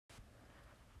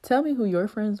Tell me who your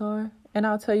friends are, and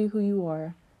I'll tell you who you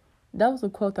are. That was a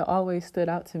quote that always stood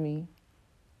out to me.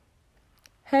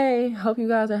 Hey, hope you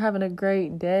guys are having a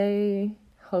great day.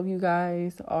 Hope you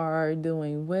guys are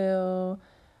doing well.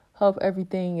 Hope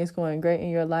everything is going great in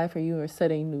your life, or you are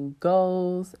setting new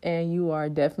goals and you are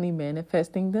definitely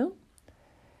manifesting them.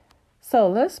 So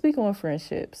let's speak on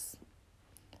friendships.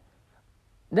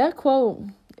 That quote,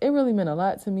 it really meant a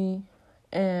lot to me.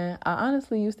 And I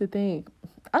honestly used to think,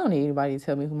 I don't need anybody to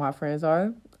tell me who my friends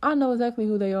are. I know exactly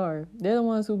who they are. They're the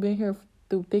ones who've been here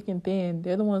through thick and thin.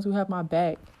 They're the ones who have my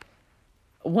back.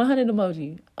 100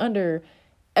 emoji under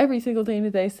every single thing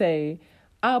that they say.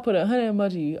 I'll put 100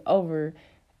 emoji over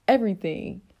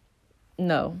everything.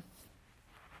 No,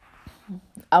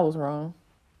 I was wrong.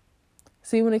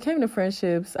 See, when it came to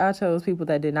friendships, I chose people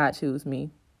that did not choose me.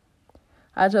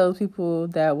 I chose people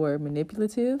that were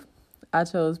manipulative. I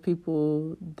chose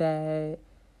people that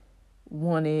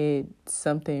wanted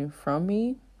something from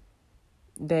me.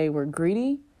 They were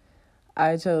greedy.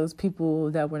 I chose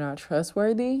people that were not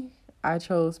trustworthy. I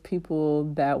chose people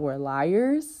that were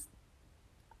liars.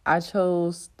 I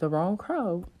chose the wrong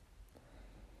crowd.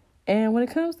 And when it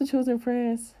comes to choosing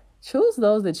friends, choose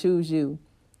those that choose you.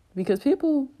 Because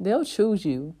people, they'll choose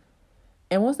you.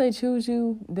 And once they choose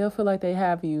you, they'll feel like they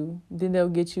have you. Then they'll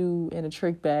get you in a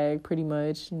trick bag pretty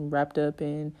much and wrapped up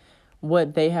in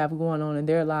what they have going on in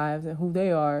their lives and who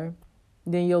they are.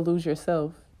 Then you'll lose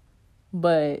yourself.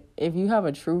 But if you have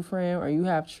a true friend or you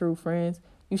have true friends,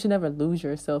 you should never lose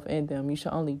yourself in them. You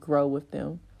should only grow with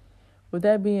them. With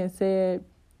that being said,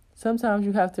 sometimes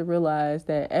you have to realize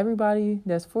that everybody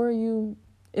that's for you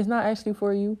is not actually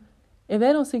for you. If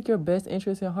they don't seek your best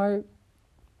interest in heart,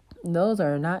 those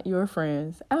are not your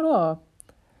friends at all.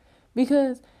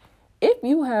 Because if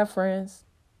you have friends,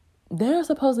 they're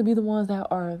supposed to be the ones that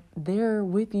are there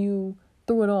with you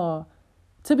through it all.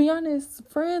 To be honest,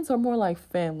 friends are more like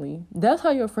family. That's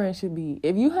how your friends should be.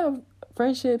 If you have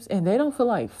friendships and they don't feel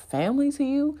like family to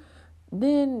you,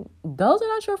 then those are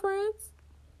not your friends.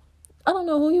 I don't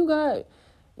know who you got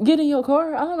getting in your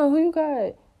car. I don't know who you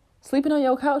got sleeping on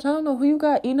your couch. I don't know who you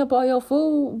got eating up all your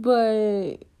food,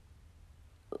 but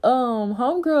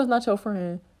homegirl is not your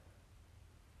friend.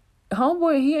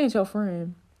 Homeboy, he ain't your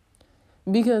friend.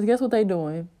 Because guess what they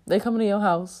doing? They coming to your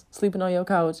house, sleeping on your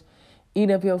couch,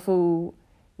 eating up your food,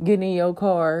 getting in your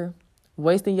car,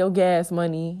 wasting your gas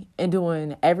money, and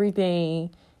doing everything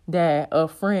that a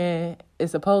friend is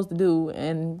supposed to do.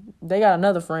 And they got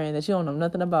another friend that you don't know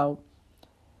nothing about.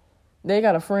 They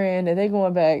got a friend that they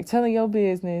going back telling your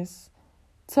business,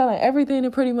 telling everything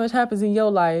that pretty much happens in your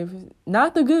life,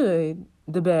 not the good,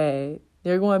 the bad.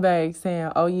 They're going back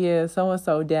saying, oh yeah,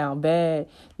 so-and-so down bad.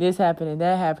 This happened and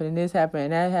that happened and this happened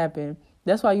and that happened.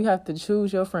 That's why you have to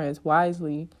choose your friends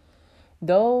wisely.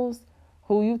 Those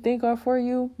who you think are for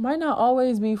you might not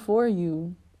always be for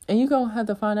you. And you're going to have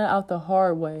to find that out the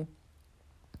hard way.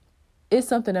 It's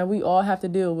something that we all have to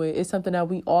deal with. It's something that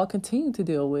we all continue to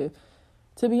deal with.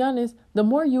 To be honest, the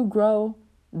more you grow,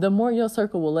 the more your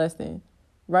circle will lessen.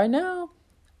 Right now,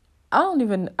 I'm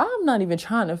not even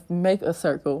trying to make a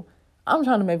circle. I'm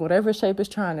trying to make whatever shape it's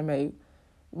trying to make.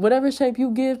 Whatever shape you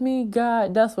give me,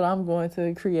 God, that's what I'm going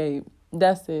to create.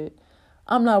 That's it.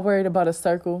 I'm not worried about a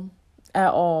circle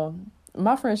at all.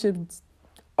 My friendships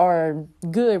are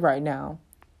good right now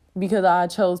because I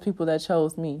chose people that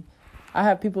chose me. I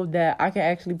have people that I can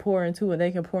actually pour into and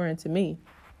they can pour into me.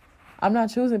 I'm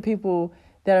not choosing people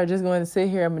that are just going to sit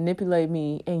here and manipulate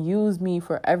me and use me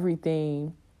for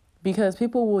everything, because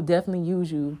people will definitely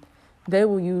use you. They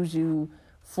will use you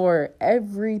for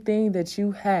everything that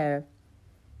you have.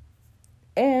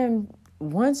 And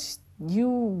once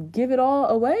you give it all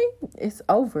away, it's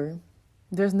over.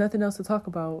 There's nothing else to talk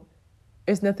about.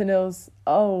 It's nothing else.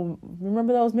 Oh,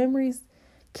 remember those memories?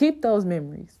 Keep those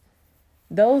memories.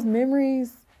 Those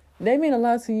memories, they mean a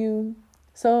lot to you.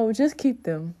 So just keep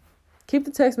them. Keep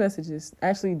the text messages.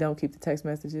 Actually, don't keep the text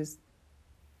messages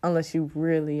unless you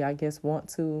really, I guess, want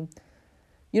to.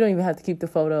 You don't even have to keep the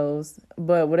photos.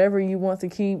 But whatever you want to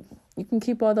keep, you can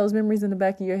keep all those memories in the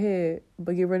back of your head,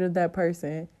 but get rid of that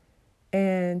person.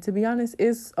 And to be honest,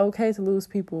 it's okay to lose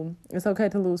people. It's okay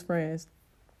to lose friends.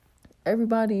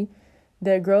 Everybody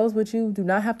that grows with you do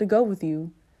not have to go with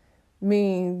you.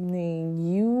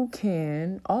 Meaning you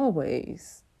can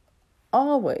always,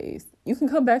 you can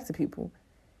come back to people.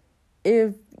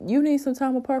 If you need some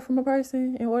time apart from a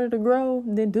person in order to grow,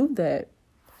 then do that.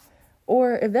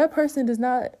 Or if that person does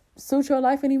not suit your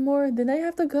life anymore, then they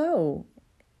have to go.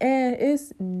 And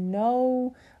it's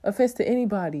no offense to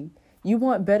anybody. You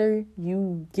want better,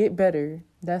 you get better.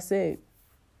 That's it.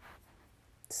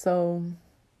 So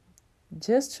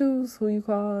just choose who you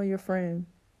call your friend.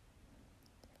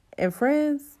 And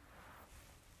friends,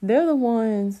 they're the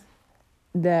ones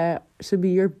that should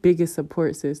be your biggest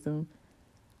support system.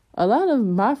 A lot of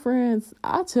my friends,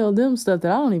 I tell them stuff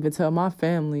that I don't even tell my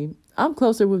family. I'm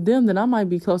closer with them than I might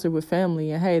be closer with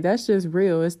family. And hey, that's just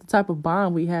real. It's the type of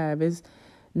bond we have. It's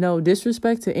no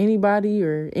disrespect to anybody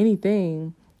or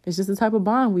anything. It's just the type of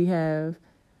bond we have.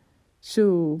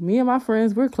 Shoot, me and my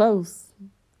friends, we're close.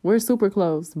 We're super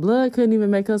close. Blood couldn't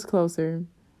even make us closer.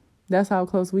 That's how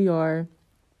close we are.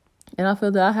 And I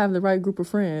feel that I have the right group of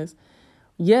friends.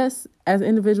 Yes, as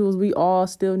individuals, we all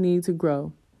still need to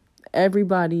grow.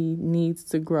 Everybody needs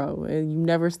to grow, and you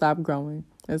never stop growing.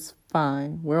 It's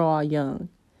fine. We're all young.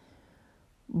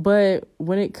 But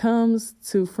when it comes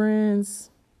to friends,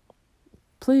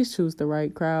 please choose the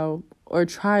right crowd, or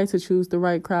try to choose the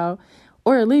right crowd,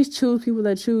 or at least choose people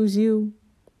that choose you.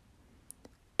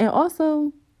 And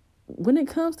also, when it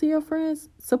comes to your friends,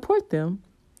 support them.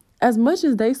 As much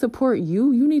as they support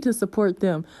you, you need to support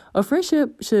them. A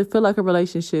friendship should feel like a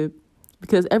relationship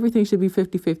because everything should be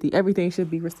 50-50. Everything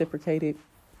should be reciprocated.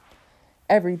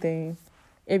 Everything.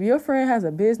 If your friend has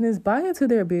a business, buy into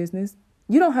their business.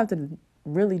 You don't have to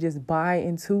really just buy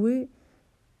into it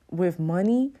with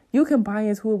money. You can buy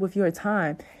into it with your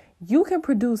time. You can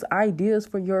produce ideas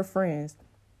for your friends,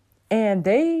 and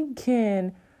they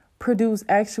can produce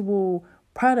actual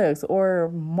products or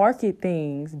market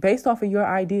things based off of your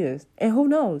ideas. And who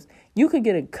knows, you could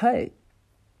get a cut,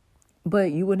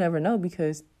 but you would never know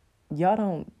because y'all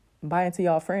don't buy into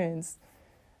y'all friends.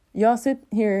 Y'all sit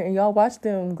here and y'all watch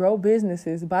them grow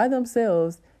businesses by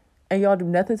themselves and y'all do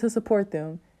nothing to support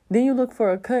them. Then you look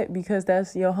for a cut because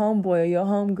that's your homeboy or your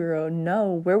homegirl.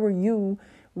 No, where were you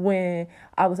when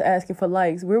I was asking for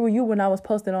likes? Where were you when I was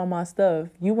posting all my stuff?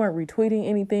 You weren't retweeting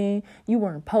anything. You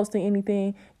weren't posting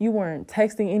anything. You weren't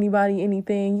texting anybody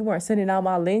anything. You weren't sending out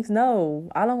my links.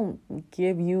 No, I don't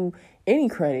give you any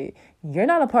credit. You're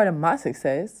not a part of my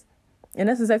success. And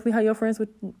that's exactly how your friends would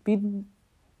be.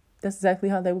 That's exactly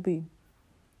how they would be.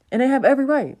 And they have every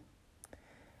right.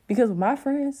 Because with my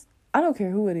friends, I don't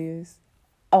care who it is.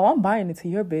 Oh, I'm buying into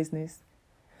your business.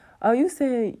 Oh, you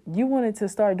said you wanted to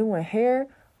start doing hair?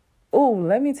 Oh,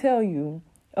 let me tell you.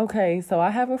 Okay, so I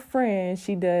have a friend.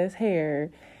 She does hair.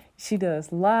 She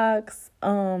does locks.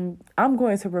 I'm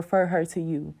going to refer her to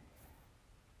you.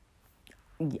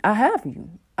 I have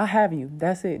you.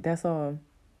 That's it. That's all.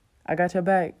 I got your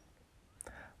back.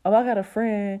 Oh, I got a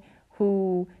friend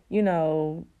who,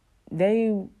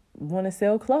 they want to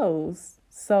sell clothes.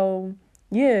 So,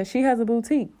 yeah, she has a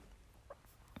boutique.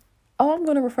 Oh, I'm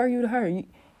going to refer you to her.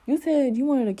 You said you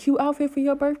wanted a cute outfit for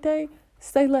your birthday?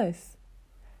 Say less.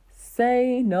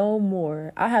 Say no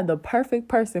more. I have the perfect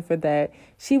person for that.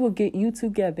 She will get you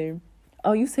together.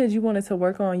 Oh, you said you wanted to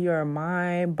work on your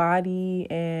mind, body,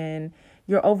 and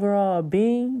your overall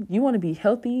being. You want to be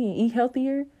healthy and eat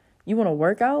healthier? You want to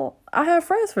work out? I have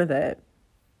friends for that.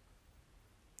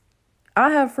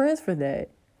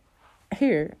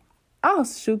 Here, I'll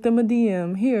shoot them a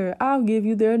DM. Here, I'll give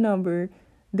you their number.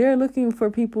 They're looking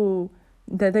for people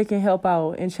that they can help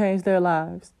out and change their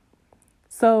lives.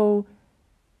 So,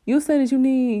 you said that you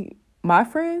need my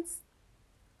friends?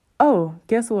 Oh,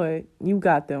 guess what? You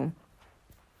got them.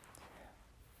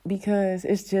 Because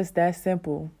it's just that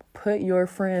simple. Put your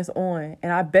friends on,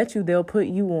 and I bet you they'll put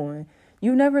you on.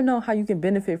 You never know how you can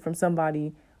benefit from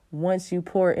somebody once you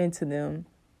pour into them.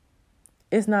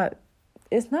 It's not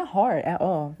hard at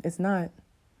all. It's not.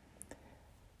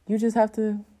 You just have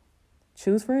to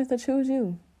choose friends that choose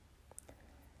you.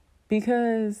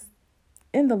 Because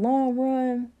in the long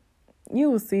run,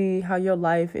 you will see how your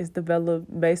life is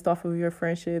developed based off of your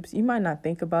friendships. You might not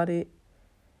think about it,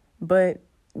 but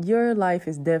your life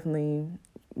is definitely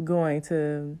going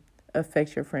to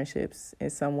affect your friendships in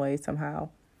some way, somehow.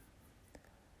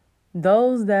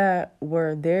 Those that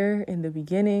were there in the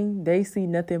beginning, they see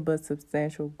nothing but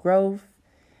substantial growth.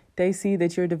 They see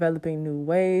that you're developing new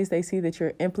ways. They see that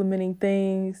you're implementing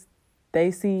things.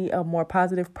 They see a more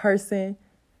positive person.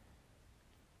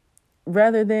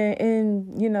 Rather than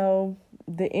in,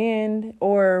 the end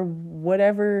or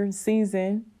whatever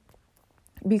season.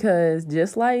 Because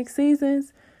just like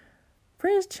seasons,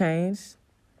 friends change.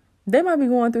 They might be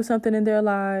going through something in their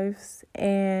lives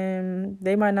and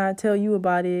they might not tell you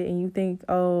about it. And you think,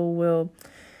 oh, well,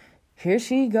 here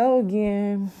she go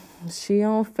again. She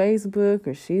on Facebook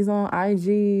or she's on IG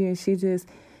and she just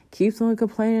keeps on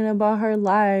complaining about her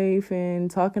life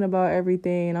and talking about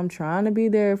everything. And I'm trying to be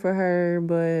there for her,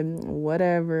 but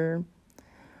whatever.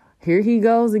 Here he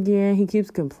goes again. He keeps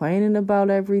complaining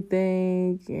about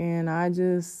everything. And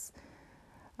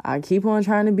I keep on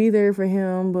trying to be there for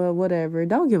him, but whatever.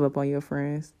 Don't give up on your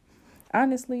friends.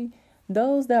 Honestly,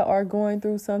 those that are going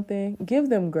through something, give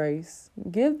them grace.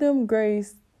 Give them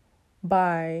grace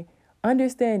by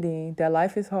understanding that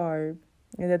life is hard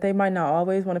and that they might not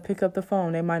always want to pick up the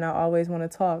phone. They might not always want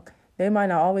to talk. They might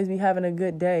not always be having a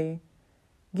good day.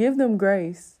 Give them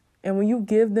grace. And when you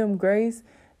give them grace,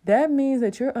 that means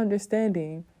that you're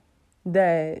understanding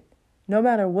that no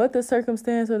matter what the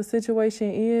circumstance or the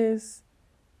situation is,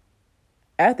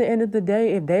 at the end of the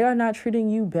day, if they are not treating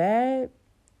you bad,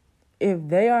 if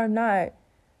they are not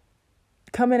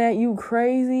coming at you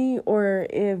crazy, or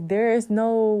if there is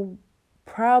no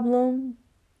problem,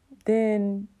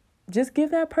 then just give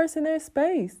that person their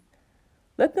space.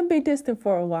 Let them be distant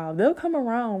for a while. They'll come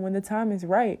around when the time is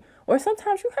right. Or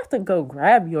sometimes you have to go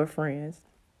grab your friends.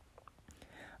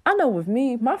 I know with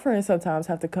me, my friends sometimes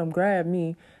have to come grab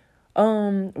me.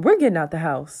 We're getting out the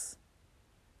house.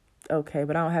 Okay,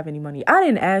 but I don't have any money. I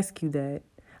didn't ask you that.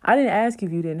 I didn't ask you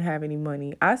if you didn't have any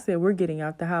money. I said, we're getting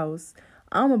out the house.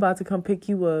 I'm about to come pick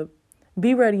you up.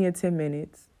 Be ready in 10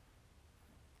 minutes.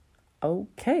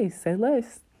 Okay, say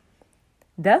less.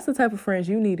 That's the type of friends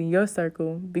you need in your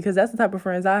circle, because that's the type of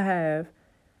friends I have.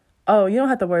 Oh, you don't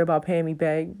have to worry about paying me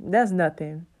back. That's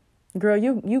nothing. Girl,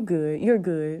 you good. You're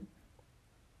good.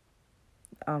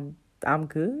 I'm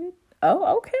good.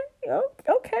 Oh, okay. Oh,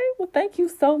 okay. Well, thank you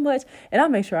so much. And I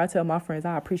make sure I tell my friends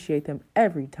I appreciate them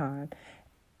every time.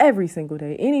 Every single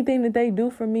day. Anything that they do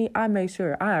for me, I make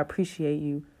sure I appreciate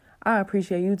you. I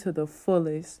appreciate you to the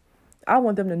fullest. I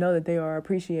want them to know that they are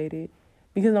appreciated.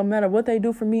 Because no matter what they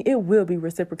do for me, it will be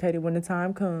reciprocated when the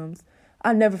time comes.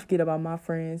 I never forget about my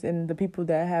friends and the people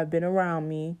that have been around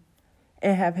me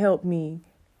and have helped me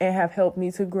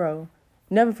to grow.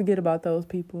 Never forget about those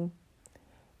people.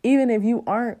 Even if you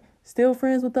aren't still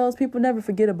friends with those people, never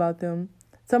forget about them.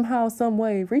 Somehow, some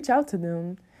way, reach out to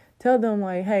them. Tell them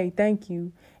like, hey, thank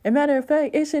you. And matter of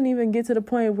fact, it shouldn't even get to the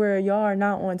point where y'all are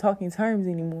not on talking terms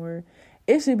anymore.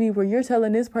 It should be where you're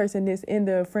telling this person this in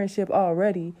the friendship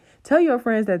already. Tell your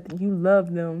friends that you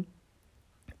love them,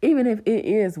 even if it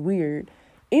is weird.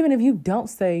 Even if you don't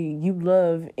say you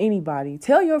love anybody,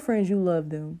 tell your friends you love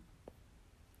them.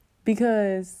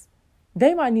 Because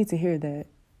they might need to hear that.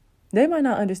 They might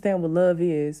not understand what love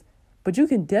is, but you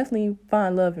can definitely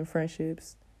find love in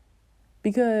friendships.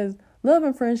 Because love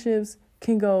and friendships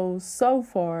can go so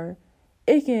far.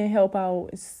 It can help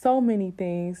out so many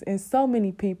things and so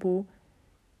many people.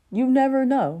 You never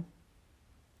know.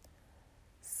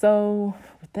 So,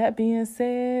 with that being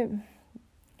said,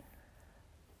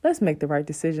 let's make the right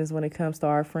decisions when it comes to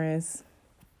our friends.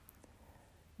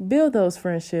 Build those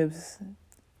friendships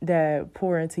that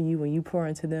pour into you and you pour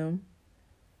into them.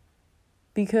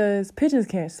 Because pigeons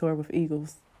can't soar with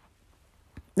eagles.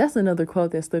 That's another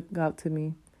quote that stuck out to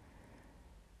me.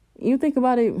 You think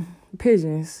about it,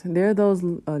 pigeons, they're those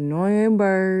annoying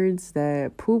birds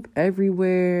that poop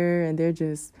everywhere and they're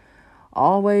just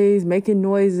always making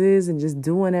noises and just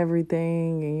doing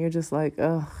everything. And you're just like,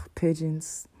 ugh,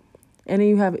 pigeons. And then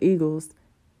you have eagles.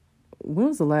 When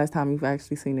was the last time you've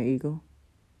actually seen an eagle?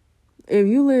 If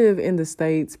you live in the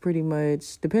States, pretty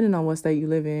much, depending on what state you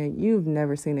live in, you've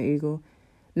never seen an eagle.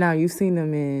 Now, you've seen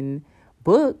them in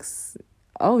books.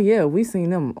 Oh, yeah, we seen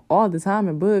them all the time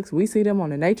in books. We see them on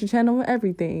the Nature Channel and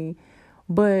everything.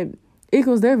 But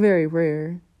eagles, they're very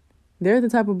rare. They're the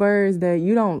type of birds that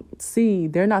you don't see.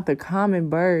 They're not the common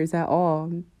birds at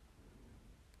all.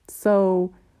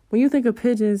 So when you think of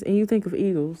pigeons and you think of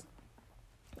eagles,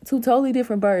 two totally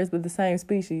different birds but the same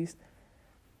species.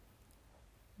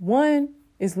 One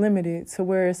is limited to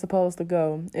where it's supposed to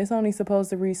go. It's only supposed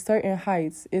to reach certain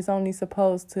heights. It's only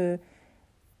supposed to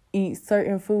eat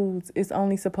certain foods. It's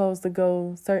only supposed to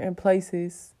go certain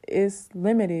places. It's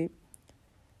limited.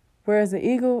 Whereas the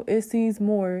eagle, it sees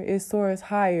more. It soars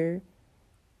higher.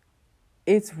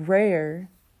 It's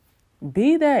rare.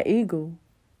 Be that eagle.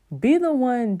 Be the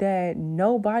one that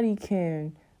nobody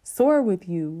can soar with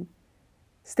you.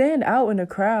 Stand out in the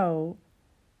crowd,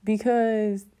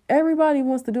 because everybody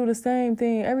wants to do the same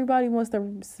thing. Everybody wants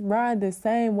to ride the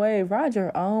same wave. Ride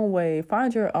your own wave.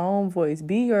 Find your own voice.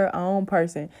 Be your own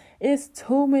person. It's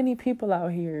too many people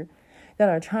out here that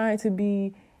are trying to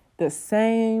be the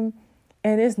same,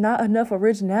 and it's not enough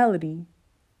originality.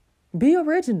 Be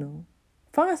original.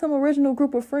 Find some original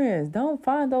group of friends. Don't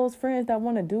find those friends that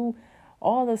want to do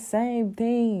all the same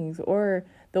things, or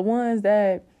the ones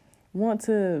that want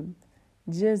to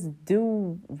just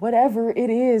do whatever it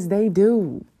is they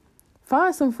do.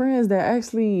 Find some friends that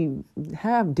actually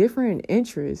have different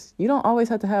interests. You don't always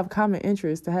have to have common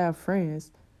interests to have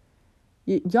friends.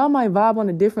 Y'all might vibe on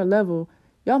a different level.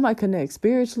 Y'all might connect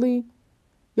spiritually.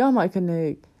 Y'all might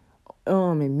connect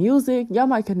in music, y'all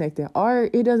might connect in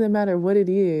art. It doesn't matter what it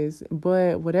is,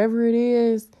 but whatever it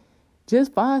is,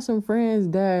 just find some friends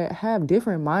that have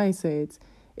different mindsets.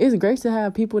 It's great to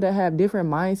have people that have different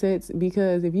mindsets,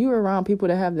 because if you're around people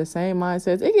that have the same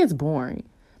mindsets, it gets boring.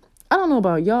 I don't know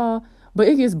about y'all, but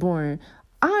it gets boring.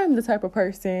 I'm the type of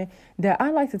person that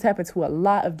I like to tap into a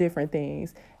lot of different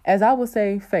things. As I would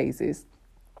say, phases.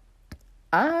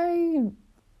 I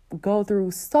go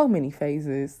through so many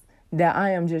phases that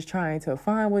I am just trying to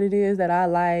find what it is that I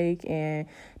like, and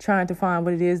trying to find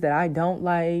what it is that I don't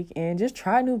like, and just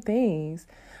try new things.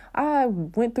 I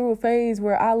went through a phase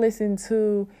where I listened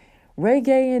to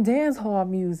reggae and dancehall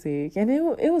music, and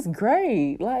it was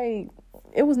great. Like,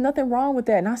 it was nothing wrong with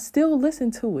that, and I still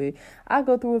listen to it. I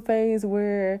go through a phase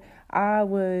where I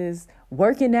was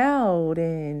working out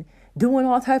and doing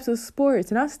all types of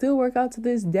sports, and I still work out to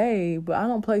this day, but I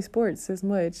don't play sports as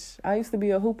much. I used to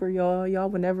be a hooper, y'all. Y'all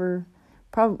would never,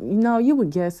 probably, you would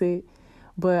guess it,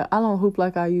 but I don't hoop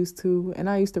like I used to, and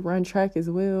I used to run track as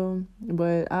well,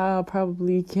 but I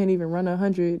probably can't even run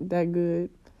 100 that good.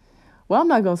 Well, I'm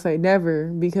not going to say never,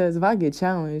 because if I get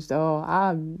challenged,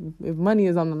 if money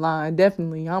is on the line,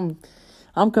 definitely I'm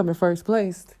coming first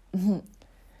place.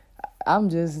 I'm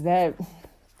just that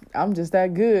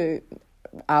good.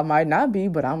 I might not be,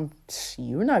 but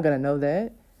you're not going to know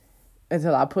that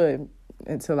until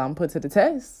I'm put to the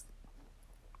test.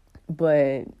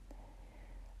 But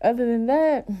other than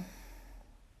that,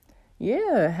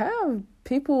 yeah, have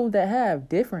people that have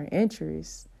different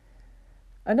interests.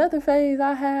 Another phase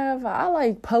I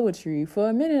like poetry. For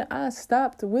a minute, I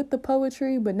stopped with the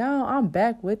poetry, but now I'm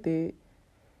back with it.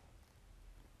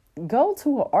 Go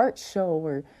to an art show,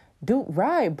 or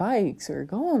ride bikes, or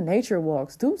go on nature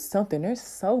walks. Do something. There's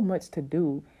so much to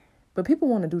do, but people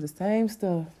want to do the same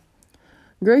stuff.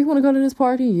 Girl, you want to go to this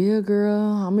party? Yeah, girl.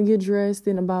 I'm going to get dressed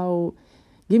in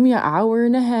give me an hour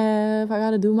and a half. I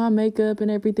got to do my makeup and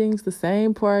everything. It's the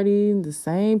same party, the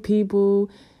same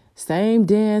people, same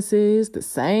dances, the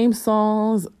same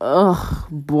songs. Ugh,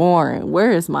 boring.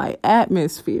 Where is my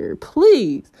atmosphere?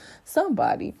 Please,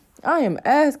 somebody. I am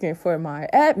asking for my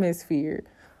atmosphere.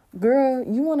 Girl,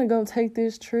 you want to go take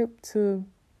this trip to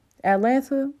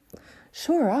Atlanta?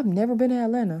 Sure, I've never been to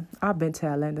Atlanta. I've been to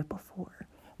Atlanta before.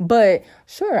 But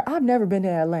sure, I've never been to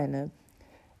Atlanta.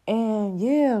 And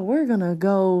yeah, we're going to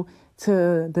go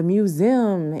to the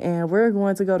museum, and we're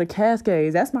going to go to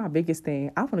Cascades. That's my biggest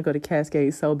thing. I want to go to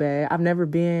Cascades so bad. I've never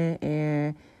been,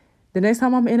 and the next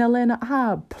time I'm in Atlanta,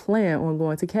 I plan on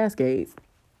going to Cascades.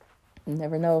 You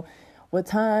never know what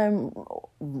time.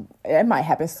 It might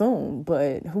happen soon,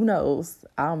 but who knows?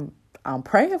 I'm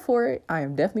praying for it. I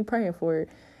am definitely praying for it.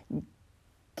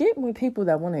 Get with people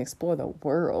that want to explore the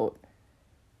world.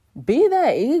 Be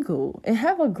that eagle and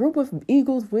have a group of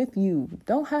eagles with you.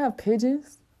 Don't have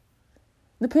pigeons.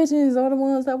 The pigeons are the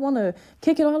ones that want to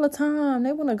kick it all the time.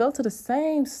 They want to go to the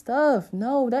same stuff.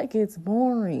 No, that gets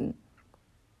boring.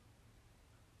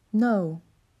 No,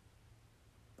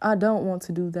 I don't want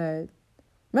to do that.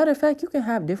 Matter of fact, you can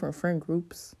have different friend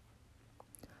groups.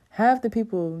 Have the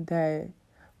people that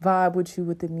vibe with you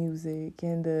with the music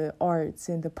and the arts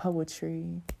and the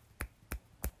poetry.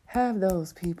 Have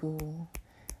those people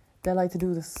that like to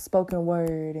do the spoken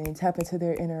word and tap into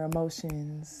their inner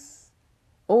emotions.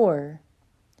 Or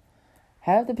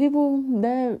have the people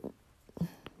that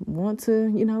want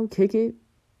to, kick it.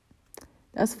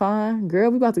 That's fine. Girl,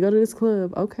 we about to go to this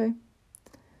club. Okay.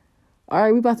 All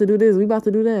right, we about to do this. We about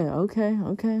to do that.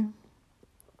 Okay.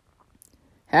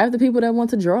 Have the people that want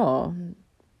to draw,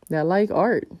 that like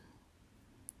art.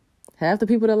 Have the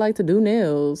people that like to do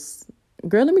nails.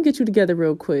 Girl, let me get you together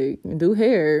real quick and do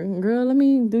hair. Girl, let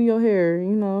me do your hair,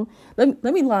 Let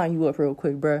me line you up real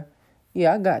quick, bruh.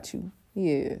 Yeah, I got you.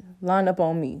 Yeah, line up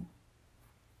on me.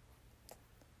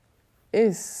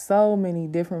 It's so many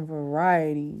different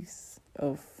varieties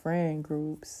of friend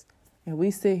groups. And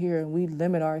we sit here and we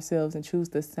limit ourselves and choose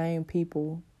the same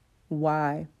people.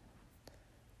 Why?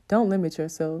 Don't limit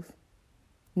yourself.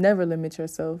 Never limit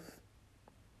yourself.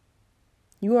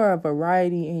 You are a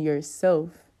variety in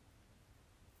yourself.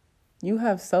 You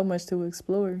have so much to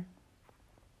explore.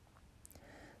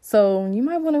 So you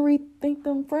might want to rethink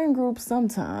them friend groups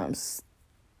sometimes.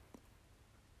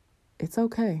 It's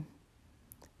okay.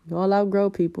 You all outgrow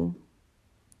people.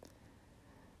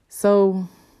 So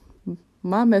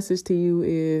my message to you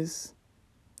is,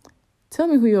 tell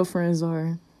me who your friends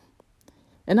are,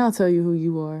 and I'll tell you who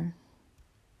you are.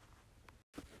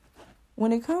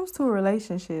 When it comes to a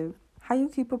relationship, how you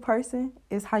keep a person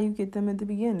is how you get them in the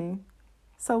beginning.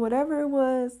 So whatever it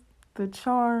was, the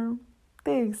charm,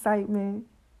 the excitement,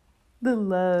 the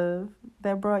love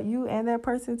that brought you and that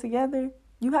person together,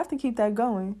 You have to keep that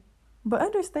going. But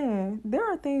understand,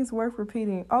 there are things worth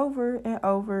repeating over and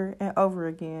over and over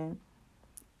again.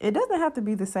 It doesn't have to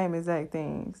be the same exact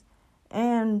things.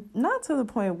 And not to the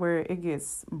point where it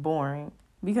gets boring,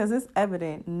 because it's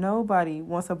evident nobody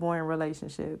wants a boring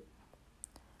relationship.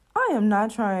 I am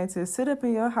not trying to sit up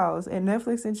in your house and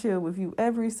Netflix and chill with you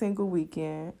every single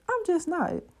weekend. I'm just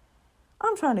not.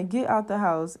 I'm trying to get out the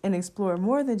house and explore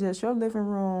more than just your living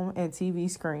room and TV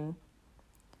screen.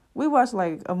 We watched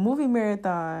like a movie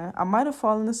marathon. I might have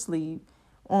fallen asleep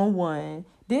on one,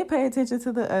 didn't pay attention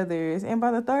to the others, and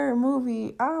by the third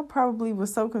movie, I probably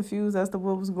was so confused as to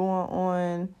what was going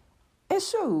on. And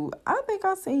shoot, I think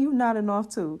I seen you nodding off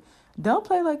too. Don't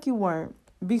play like you weren't,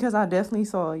 because I definitely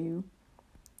saw you.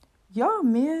 Y'all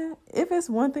men, if it's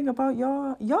one thing about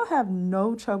y'all have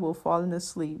no trouble falling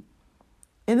asleep.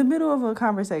 In the middle of a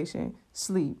conversation,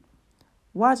 sleep.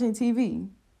 Watching TV,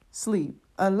 sleep.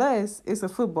 Unless it's a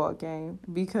football game,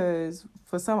 because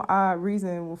for some odd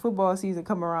reason, when football season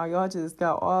come around, y'all just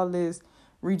got all this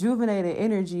rejuvenated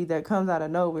energy that comes out of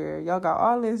nowhere. Y'all got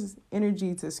all this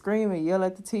energy to scream and yell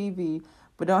at the TV,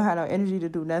 but don't have no energy to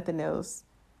do nothing else.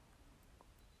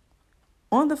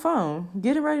 On the phone,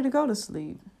 getting ready to go to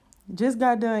sleep. Just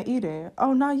got done eating.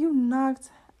 Oh, now you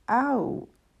knocked out.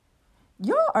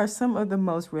 Y'all are some of the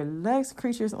most relaxed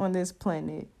creatures on this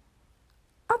planet.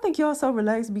 I think y'all so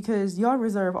relaxed because y'all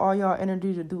reserve all y'all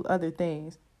energy to do other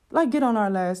things. Like get on our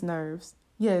last nerves.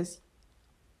 Yes,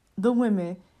 the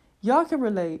women, y'all can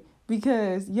relate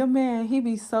because your man, he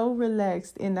be so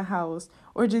relaxed in the house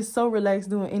or just so relaxed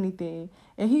doing anything.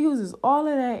 And he uses all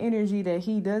of that energy that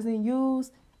he doesn't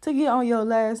use to get on your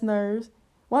last nerves.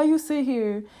 While you sit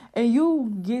here and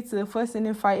you get to fussing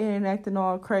and fighting and acting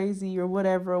all crazy or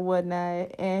whatever or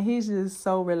whatnot, and he's just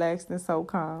so relaxed and so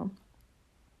calm.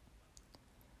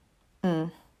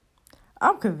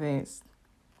 I'm convinced.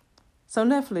 So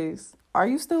Netflix, are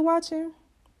you still watching?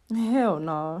 Hell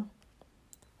no.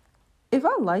 If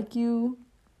I like you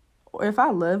or if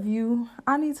I love you,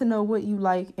 I need to know what you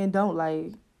like and don't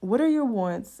like. What are your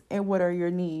wants and what are your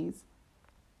needs?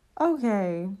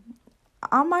 Okay,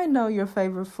 I might know your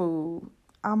favorite food.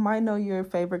 I might know your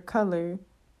favorite color.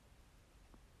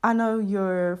 I know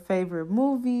your favorite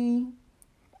movie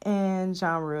and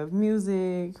genre of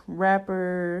music,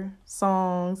 rapper,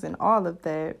 songs, and all of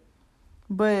that.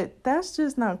 But that's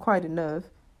just not quite enough.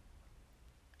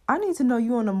 I need to know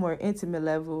you on a more intimate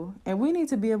level, and we need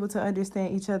to be able to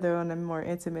understand each other on a more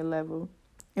intimate level.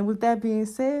 And with that being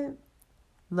said,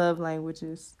 love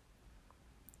languages.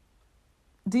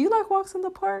 Do you like walks in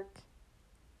the park?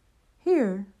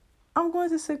 Here, I'm going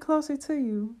to sit closer to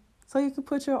you so you can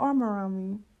put your arm around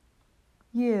me.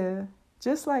 Yeah,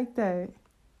 just like that.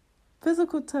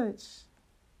 Physical touch.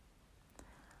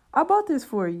 I bought this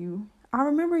for you. I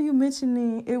remember you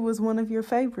mentioning it was one of your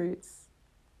favorites.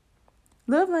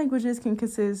 Love languages can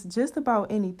consist just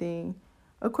about anything.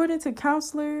 According to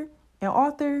counselor and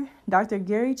author Dr.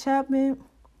 Gary Chapman,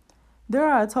 there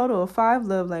are a total of 5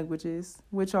 love languages,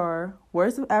 which are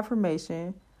words of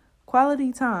affirmation,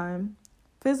 quality time,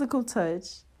 physical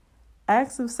touch,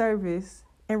 acts of service,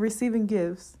 and receiving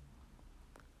gifts.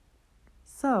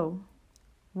 So,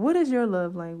 what is your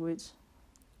love language?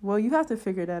 Well, you have to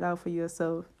figure that out for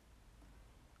yourself.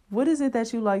 What is it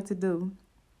that you like to do?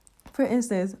 For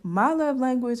instance, my love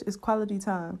language is quality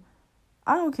time.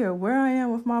 I don't care where I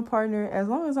am with my partner. As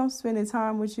long as I'm spending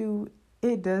time with you,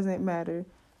 it doesn't matter.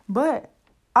 But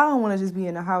I don't want to just be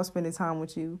in the house spending time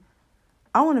with you.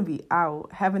 I want to be out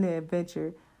having an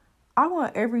adventure. I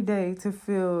want every day to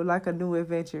feel like a new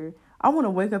adventure. I want to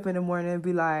wake up in the morning and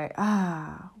be like,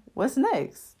 what's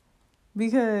next?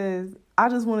 Because I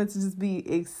just want it to just be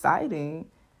exciting.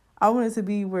 I want it to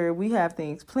be where we have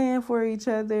things planned for each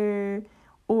other,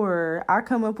 or I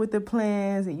come up with the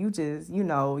plans and you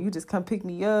just come pick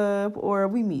me up, or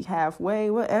we meet halfway,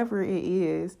 whatever it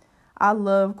is. I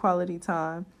love quality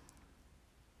time.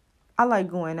 I like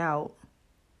going out.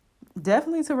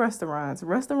 Definitely to restaurants.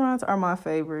 Restaurants are my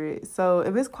favorite. So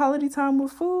if it's quality time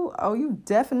with food, oh, you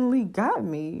definitely got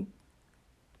me.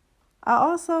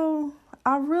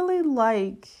 I really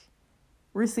like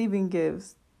receiving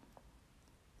gifts.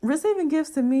 Receiving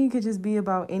gifts to me could just be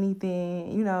about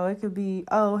anything. It could be,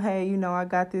 oh, hey, I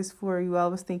got this for you. I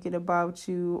was thinking about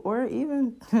you. Or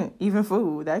even even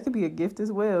food. That could be a gift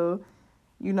as well.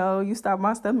 You stopped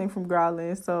my stomach from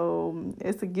growling. So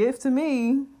it's a gift to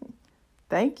me.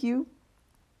 Thank you.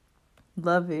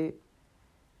 Love it.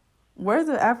 Words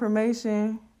of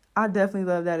affirmation. I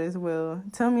definitely love that as well.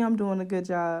 Tell me I'm doing a good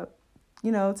job.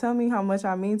 Tell me how much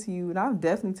I mean to you. And I'll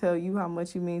definitely tell you how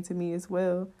much you mean to me as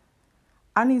well.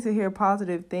 I need to hear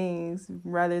positive things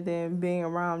rather than being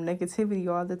around negativity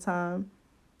all the time.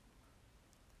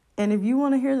 And if you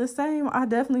want to hear the same, I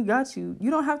definitely got you. You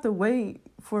don't have to wait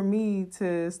for me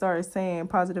to start saying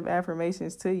positive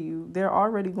affirmations to you. They're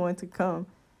already going to come.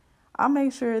 I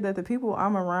make sure that the people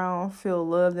I'm around feel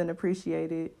loved and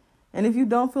appreciated. And if you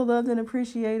don't feel loved and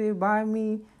appreciated by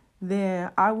me, then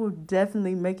I will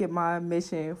definitely make it my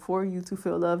mission for you to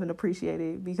feel loved and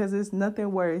appreciated, because it's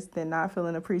nothing worse than not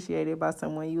feeling appreciated by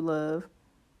someone you love.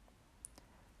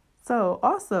 So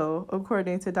also,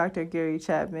 according to Dr. Gary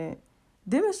Chapman,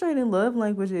 demonstrating love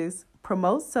languages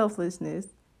promotes selflessness,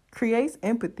 creates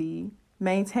empathy,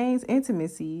 maintains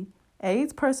intimacy,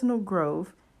 aids personal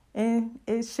growth, and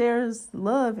it shares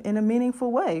love in a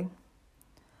meaningful way.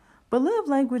 But love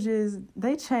languages,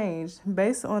 they change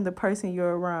based on the person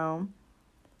you're around.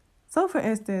 So for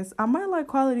instance, I might like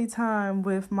quality time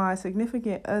with my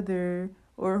significant other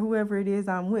or whoever it is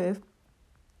I'm with,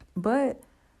 but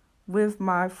with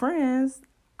my friends,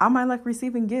 I might like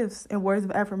receiving gifts and words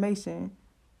of affirmation.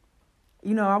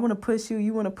 You know, I want to push you,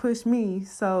 you want to push me,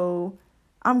 so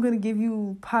I'm going to give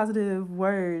you positive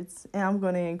words and I'm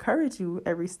going to encourage you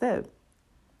every step.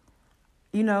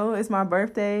 You know, it's my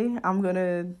birthday. I'm going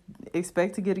to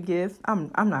expect to get a gift.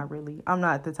 I'm not really. I'm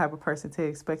not the type of person to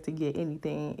expect to get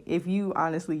anything. If you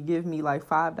honestly give me like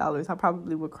 $5, I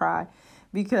probably would cry,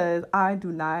 because I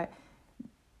do not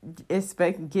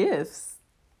expect gifts.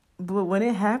 But when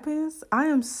it happens, I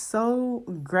am so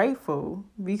grateful,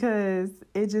 because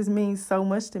it just means so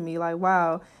much to me. Like,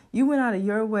 wow, you went out of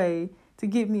your way to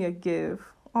give me a gift.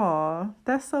 Aw,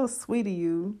 that's so sweet of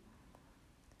you.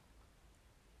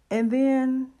 And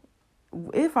then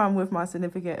if I'm with my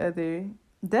significant other,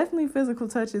 definitely physical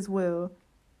touch as well.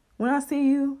 When I see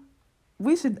you,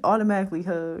 we should automatically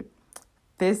hug,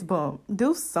 fist bump,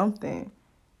 do something.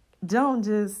 Don't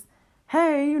just,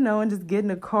 hey, and just get in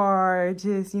the car,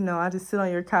 just, I just sit on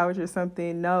your couch or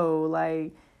something. No,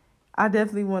 like, I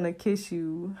definitely want to kiss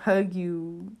you, hug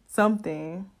you,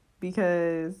 something,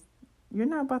 because you're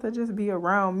not about to just be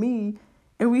around me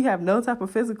and we have no type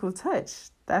of physical touch.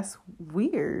 That's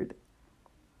weird.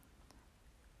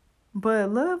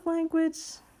 But love language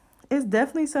is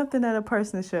definitely something that a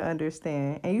person should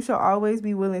understand. And you should always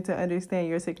be willing to understand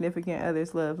your significant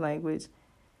other's love language.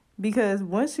 Because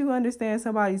once you understand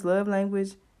somebody's love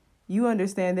language, you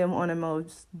understand them on the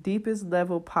most deepest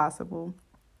level possible.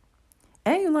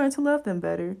 And you learn to love them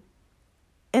better.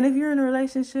 And if you're in a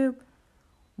relationship,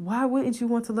 why wouldn't you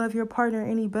want to love your partner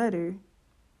any better?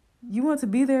 You want to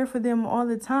be there for them all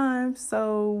the time.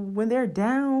 So when they're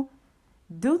down,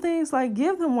 do things like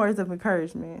give them words of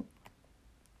encouragement.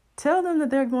 Tell them that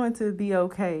they're going to be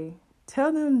okay.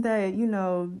 Tell them that,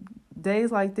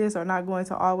 days like this are not going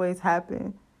to always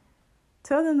happen.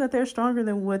 Tell them that they're stronger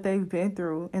than what they've been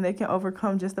through and they can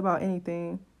overcome just about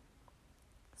anything.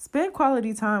 Spend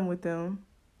quality time with them.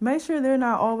 Make sure they're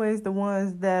not always the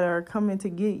ones that are coming to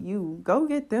get you. Go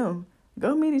get them.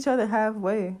 Go meet each other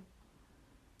halfway.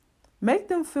 Make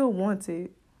them feel wanted.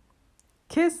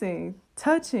 Kissing,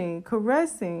 touching,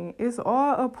 caressing is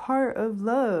all a part of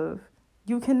love.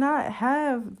 You cannot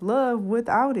have love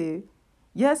without it.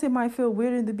 Yes, it might feel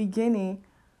weird in the beginning,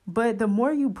 but the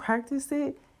more you practice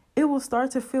it, it will start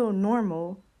to feel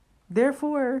normal.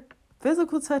 Therefore,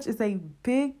 physical touch is a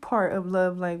big part of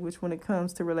love language when it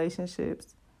comes to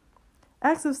relationships.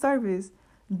 Acts of service.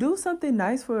 Do something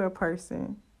nice for a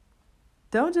person.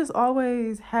 Don't just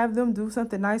always have them do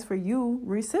something nice for you.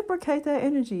 Reciprocate that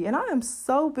energy. And I am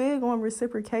so big on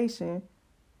reciprocation.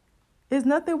 It's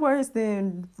nothing worse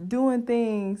than doing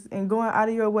things and going out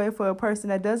of your way for a person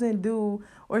that doesn't do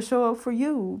or show up for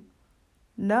you.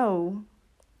 No.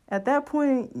 At that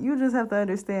point, you just have to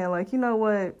understand, like, you know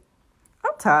what?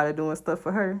 I'm tired of doing stuff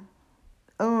for her.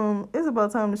 It's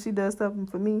about time that she does something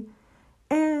for me.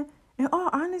 And in all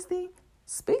honesty,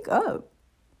 speak up.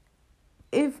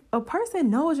 If a person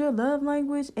knows your love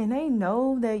language and they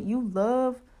know that you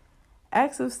love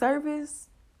acts of service,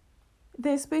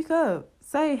 then speak up.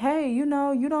 Say, hey, you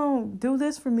don't do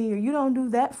this for me, or you don't do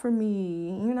that for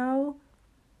me,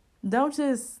 Don't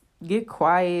just get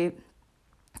quiet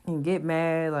and get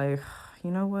mad like,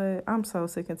 you know what? I'm so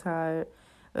sick and tired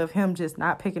of him just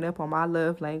not picking up on my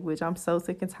love language. I'm so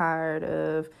sick and tired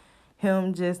of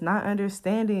him just not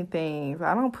understanding things.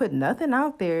 I don't put nothing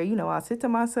out there. I sit to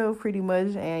myself pretty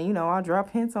much, and, I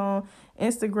drop hints on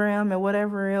Instagram and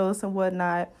whatever else and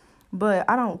whatnot, but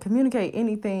I don't communicate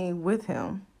anything with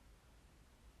him.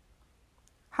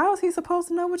 How is he supposed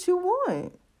to know what you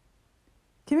want?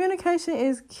 Communication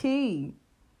is key.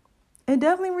 And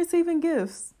definitely receiving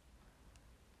gifts.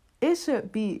 It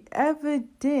should be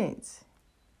evident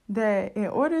that in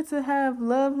order to have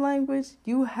love language,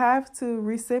 you have to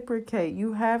reciprocate.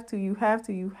 You have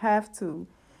to.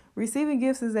 Receiving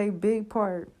gifts is a big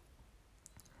part.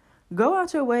 Go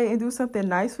out your way and do something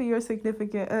nice for your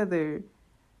significant other.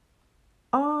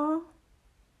 Oh,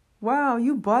 wow,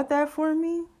 you bought that for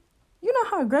me? You know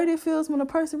how great it feels when a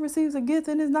person receives a gift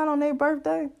and it's not on their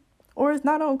birthday? Or it's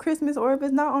not on Christmas, or if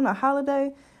it's not on a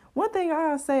holiday? One thing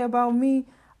I'll say about me,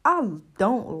 I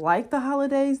don't like the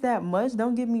holidays that much.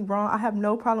 Don't get me wrong. I have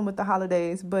no problem with the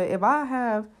holidays. But if I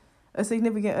have a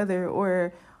significant other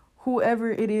or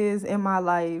whoever it is in my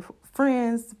life,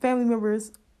 friends, family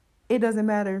members, it doesn't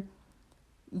matter.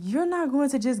 You're not going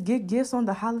to just get gifts on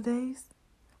the holidays.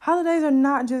 Holidays are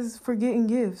not just for getting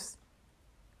gifts.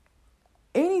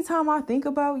 Anytime I think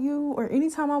about you or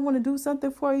anytime I want to do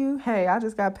something for you, hey, I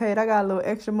just got paid. I got a little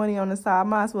extra money on the side. I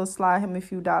might as well slide him a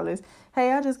few dollars.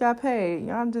 Hey, I just got paid.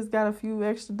 I just got a few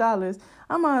extra dollars.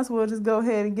 I might as well just go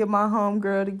ahead and get my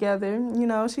homegirl together. You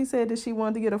know, she said that she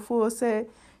wanted to get a full set.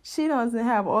 She doesn't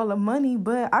have all the money,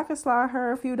 but I could slide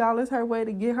her a few dollars her way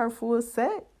to get her full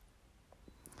set.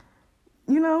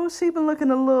 You know, she been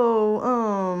looking a little,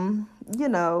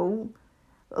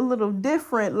 a little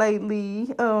different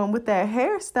lately with that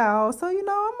hairstyle. So, I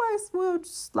might as well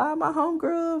just slide my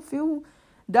homegirl a few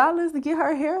dollars to get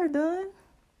her hair done.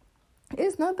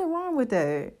 It's nothing wrong with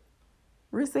that.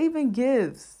 Receiving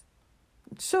gifts.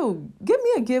 Shoot, give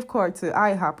me a gift card to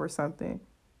IHOP or something.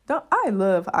 I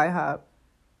love IHOP.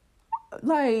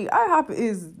 Like, IHOP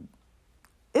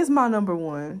is my number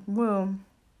one. Well,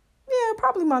 yeah,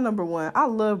 probably my number one. I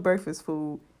love breakfast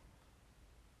food.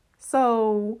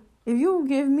 So if you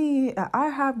give me an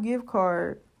IHOP gift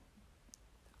card,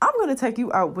 I'm going to take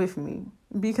you out with me.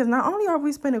 Because not only are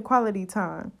we spending quality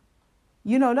time,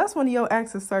 that's one of your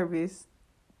acts of service.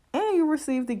 And I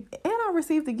received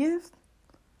the gift.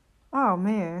 Oh,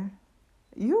 man.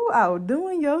 You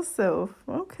outdoing yourself.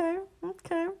 Okay.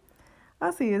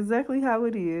 I see exactly how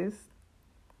it is.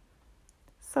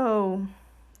 So,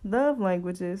 love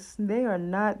languages, they are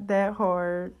not that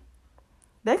hard.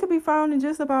 They could be found in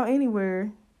just about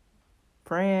anywhere.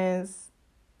 Friends,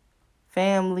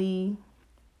 family,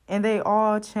 and they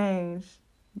all change.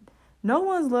 No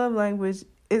one's love language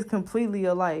is completely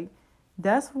alike.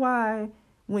 That's why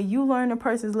when you learn a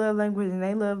person's love language and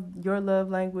they love your love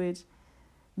language,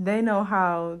 they know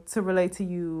how to relate to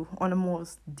you on the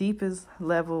most deepest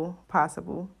level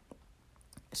possible.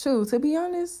 Shoot, to be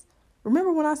honest,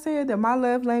 remember when I said that my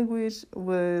love language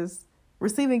was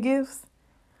receiving gifts?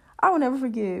 I will never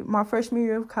forget my freshman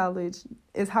year of college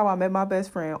is how I met my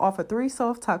best friend off of 3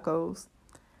 soft tacos.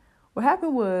 What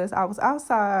happened was I was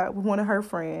outside with one of her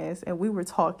friends and we were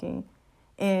talking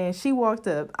and she walked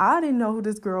up. I didn't know who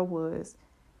this girl was.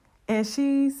 And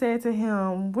she said to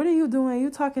him, "What are you doing? You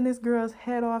talking this girl's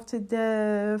head off to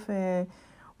death? And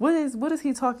what is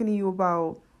he talking to you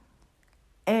about?"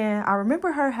 And I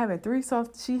remember her having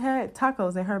she had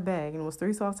tacos in her bag, and it was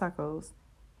 3 soft tacos.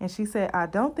 And she said, "I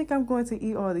don't think I'm going to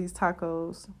eat all these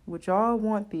tacos. Would y'all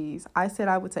want these?" I said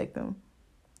I would take them.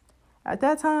 At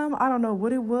that time, I don't know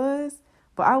what it was,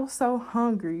 but I was so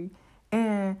hungry.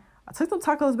 And I took them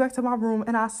tacos back to my room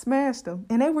and I smashed them.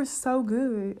 And they were so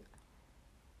good.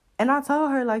 And I told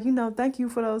her, thank you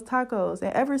for those tacos.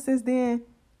 And ever since then,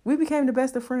 we became the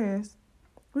best of friends.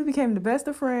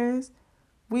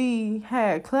 We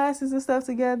had classes and stuff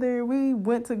together. We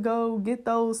went to go get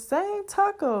those same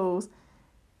tacos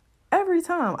every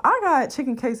time. I got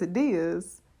chicken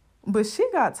quesadillas, but she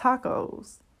got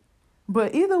tacos.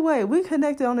 But either way, we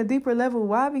connected on a deeper level.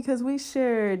 Why? Because we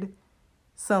shared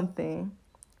something.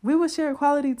 We would share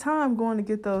quality time going to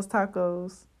get those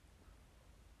tacos.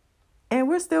 And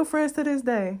we're still friends to this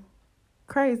day.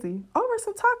 Crazy. Over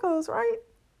some tacos, right?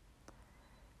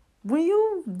 When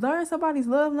you learn somebody's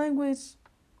love language,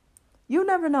 you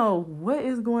never know what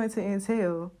is going to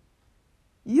entail.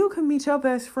 You can meet your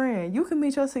best friend. You can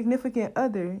meet your significant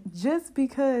other just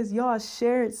because y'all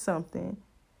shared something.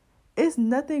 It's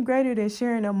nothing greater than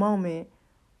sharing a moment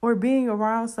or being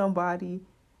around somebody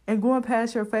and going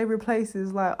past your favorite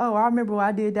places like, "Oh, I remember when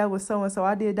I did that with so-and-so.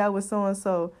 I did that with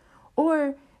so-and-so."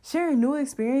 Or sharing new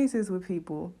experiences with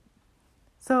people.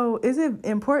 So is it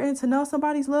important to know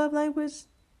somebody's love language?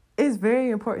 It's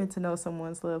very important to know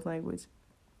someone's love language.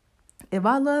 If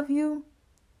I love you,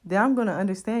 then I'm going to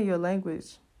understand your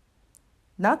language.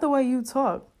 Not the way you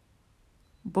talk,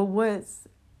 but what's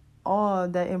all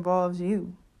that involves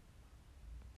you.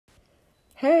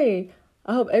 Hey,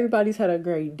 I hope everybody's had a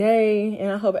great day,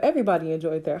 and I hope everybody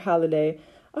enjoyed their holiday.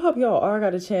 I hope y'all all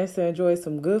got a chance to enjoy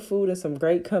some good food and some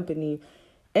great company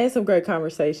and some great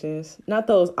conversations. Not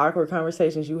those awkward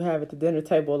conversations you have at the dinner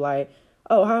table like,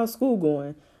 "Oh, how's school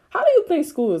going?" How do you think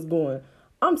school is going?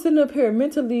 I'm sitting up here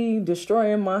mentally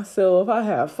destroying myself. I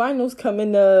have finals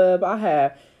coming up. I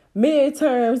have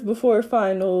midterms before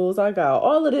finals. I got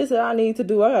all of this that I need to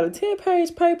do. I got a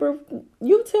 10-page paper.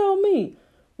 You tell me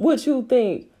what you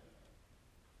think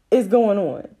is going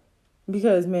on.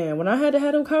 Because, man, when I had to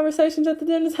have them conversations at the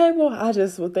dinner table, I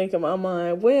just would think in my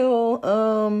mind, well,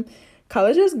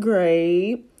 college is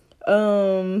great.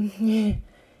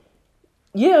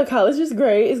 Yeah, college is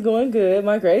great. It's going good.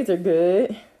 My grades are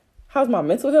good. How's my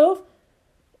mental health?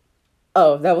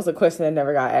 Oh, that was a question that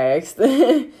never got asked.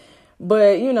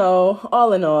 But,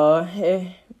 all in all,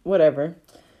 whatever.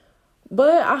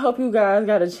 But I hope you guys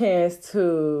got a chance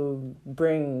to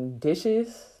bring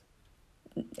dishes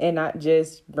and not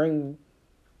just bring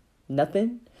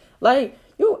nothing. I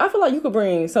feel like you could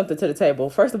bring something to the table.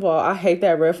 First of all, I hate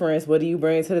that reference. What do you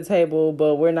bring to the table?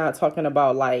 But we're not talking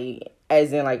about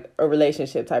as in a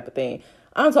relationship type of thing.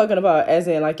 I'm talking about as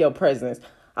in your presence.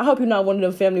 I hope you're not one of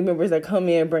them family members that come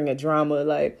in bringing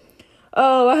drama.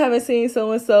 Oh, I haven't seen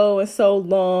so-and-so in so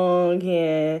long.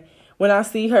 And when I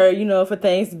see her, for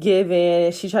Thanksgiving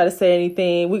and she try to say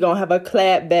anything, we're going to have a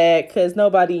clap back because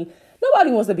nobody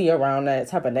wants to be around that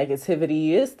type of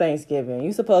negativity. It's Thanksgiving.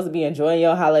 You're supposed to be enjoying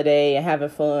your holiday and having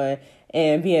fun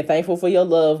and being thankful for your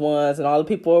loved ones and all the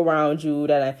people around you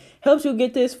that helped you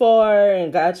get this far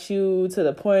and got you to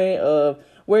the point of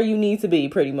where you need to be,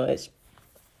 pretty much.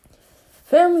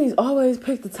 Families always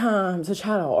pick the time to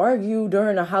try to argue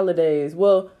during the holidays.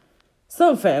 Well,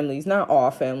 some families, not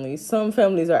all families. Some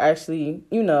families are actually,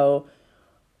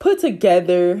 put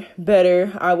together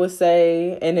better, I would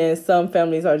say. And then some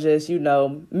families are just,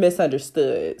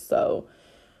 misunderstood. So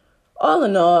all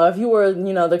in all, if you were,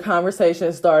 the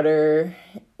conversation starter,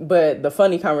 but the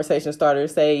funny conversation starter,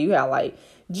 say you had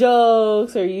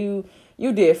jokes or you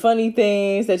did funny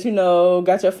things that,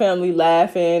 got your family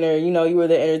laughing or, you were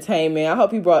the entertainment. I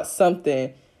hope you brought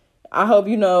something. I hope,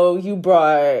 you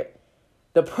brought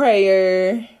the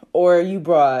prayer or you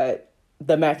brought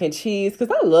the mac and cheese,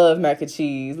 because I love mac and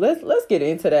cheese. Let's get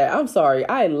into that. I'm sorry.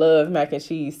 I love mac and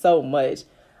cheese so much.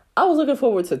 I was looking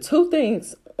forward to two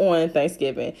things on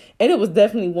Thanksgiving, and it was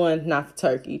definitely one, not the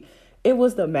turkey. It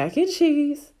was the mac and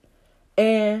cheese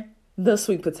and the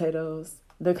sweet potatoes.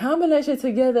 The combination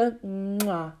together,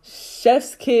 mwah,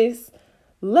 chef's kiss.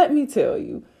 Let me tell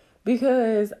you,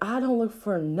 because I don't look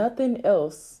for nothing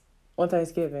else on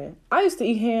Thanksgiving. I used to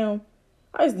eat ham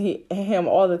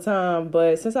all the time,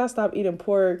 but since I stopped eating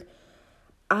pork,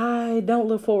 I don't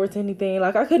look forward to anything.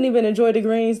 I couldn't even enjoy the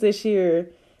greens this year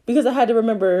because I had to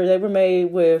remember they were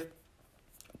made with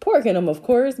pork in them, of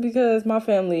course, because my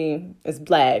family is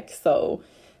Black. So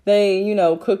they,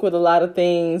 cook with a lot of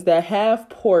things that have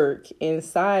pork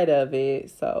inside of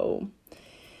it. So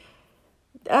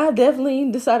I definitely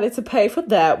decided to pay for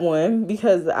that one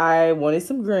because I wanted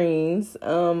some greens.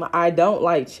 I don't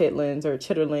like chitlins or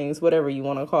chitterlings, whatever you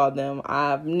want to call them.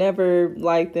 I've never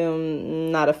liked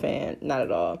them. Not a fan. Not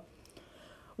at all.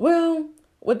 Well,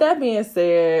 with that being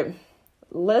said,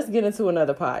 let's get into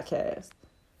another podcast.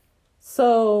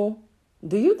 So,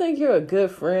 do you think you're a good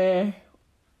friend?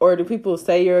 Or do people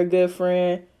say you're a good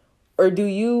friend? Or do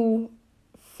you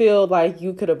feel like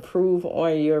you could improve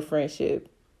on your friendship?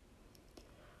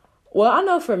 Well, I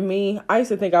know for me, I used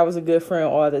to think I was a good friend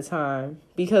all the time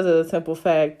because of the simple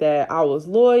fact that I was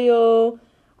loyal,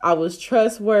 I was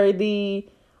trustworthy,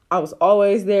 I was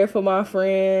always there for my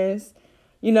friends.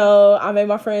 I made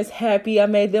my friends happy, I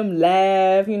made them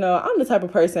laugh. I'm the type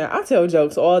of person, I tell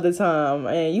jokes all the time,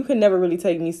 and you can never really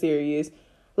take me serious.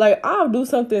 I'll do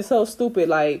something so stupid,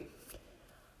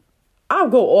 I'll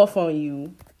go off on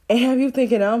you and have you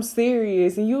thinking I'm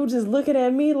serious, and you just looking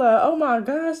at me oh my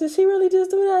gosh, did she really just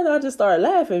do that? And I just start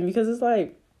laughing because it's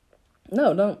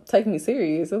no, don't take me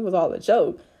serious. It was all a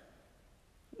joke.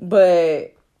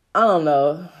 But I don't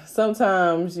know.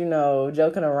 Sometimes,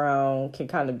 joking around can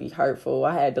kind of be hurtful.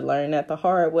 I had to learn that the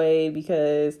hard way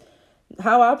because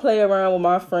how I play around with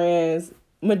my friends,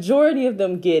 majority of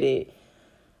them get it.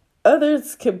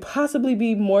 Others could possibly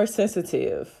be more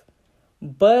sensitive,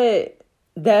 but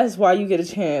that's why you get a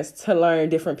chance to learn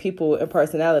different people and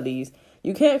personalities.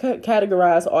 You can't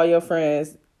categorize all your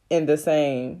friends in the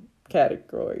same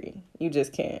category. You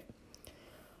just can't.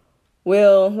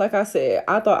 Well, like I said,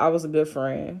 I thought I was a good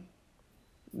friend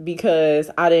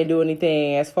because I didn't do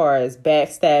anything as far as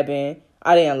backstabbing.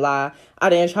 I didn't lie. I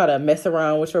didn't try to mess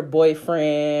around with your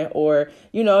boyfriend or,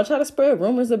 try to spread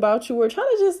rumors about you or try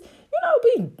to just,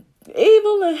 be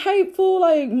evil and hateful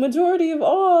majority of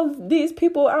all these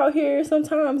people out here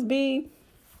sometimes be.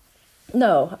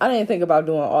 No, I didn't think about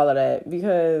doing all of that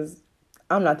because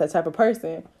I'm not that type of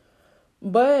person.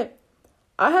 But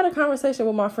I had a conversation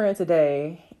with my friend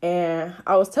today, and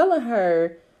I was telling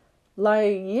her,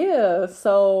 like, yeah,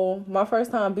 so my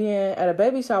first time being at a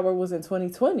baby shower was in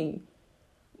 2020.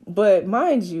 But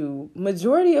mind you,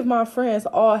 majority of my friends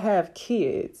all have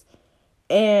kids.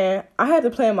 And I had to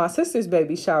plan my sister's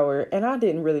baby shower, and I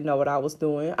didn't really know what I was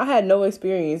doing. I had no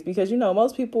experience because,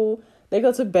 most people, they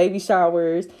go to baby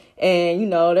showers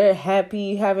and, they're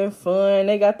happy, having fun.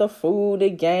 They got the food, the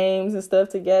games and stuff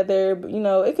together. But,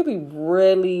 it could be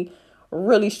really,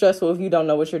 really stressful if you don't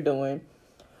know what you're doing.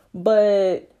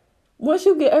 But once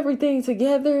you get everything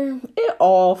together, it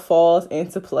all falls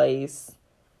into place.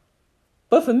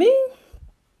 But for me,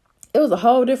 it was a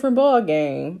whole different ball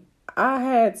game. I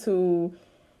had to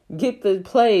get the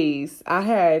place. I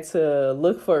had to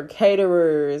look for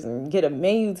caterers and get a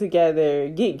menu together,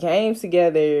 get games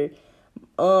together.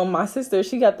 My sister,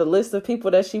 she got the list of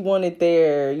people that she wanted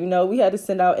there. We had to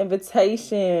send out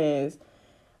invitations.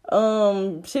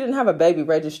 She didn't have a baby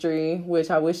registry, which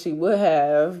I wish she would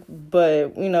have,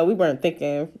 but we weren't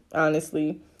thinking,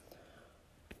 honestly.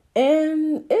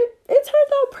 And it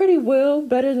turned out pretty well,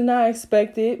 better than I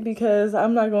expected, because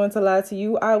I'm not going to lie to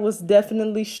you. I was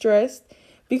definitely stressed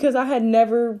because I had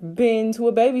never been to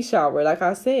a baby shower. Like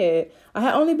I said, I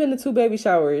had only been to 2 baby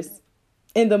showers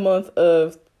in the month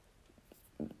of,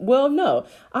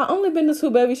 I only been to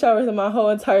 2 baby showers in my whole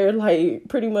entire,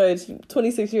 pretty much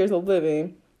 26 years of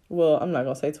living. Well, I'm not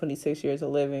going to say 26 years of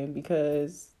living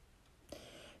because,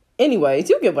 anyways,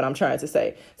 you get what I'm trying to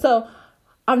say. So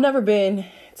I've never been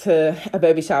to a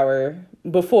baby shower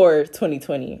before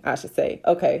 2020, I should say.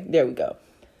 Okay, there we go.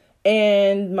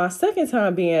 And my second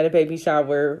time being at a baby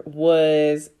shower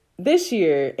was this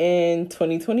year in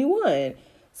 2021.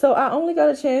 So I only got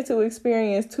a chance to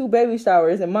experience 2 baby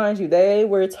showers. And mind you, they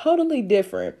were totally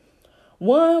different.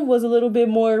 One was a little bit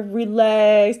more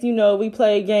relaxed. We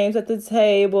played games at the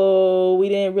table. We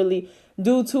didn't really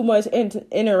do too much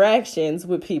interactions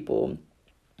with people.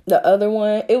 The other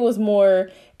one, it was more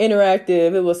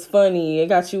interactive. It was funny. It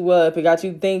got you up. It got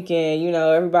you thinking.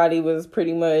 Everybody was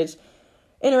pretty much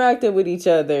interactive with each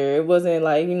other. It wasn't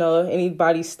like,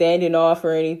 anybody standing off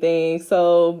or anything.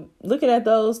 So looking at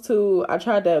those 2, I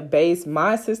tried to base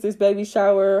my sister's baby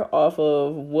shower off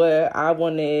of what I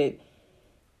wanted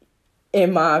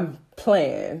in my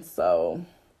plan. So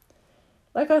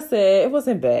like I said, it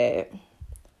wasn't bad.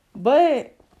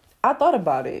 But I thought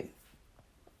about it.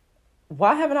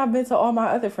 Why haven't I been to all my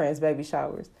other friends' baby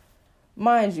showers?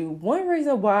 Mind you, one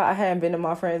reason why I hadn't been to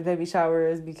my friends' baby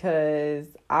showers is because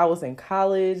I was in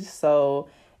college. So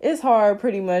it's hard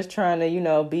pretty much trying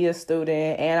to, be a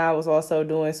student. And I was also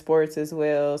doing sports as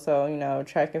well. So,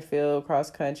 track and field, cross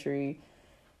country.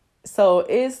 So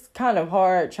it's kind of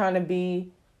hard trying to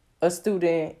be a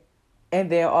student and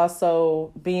then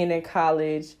also being in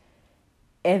college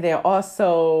and then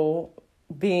also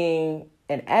being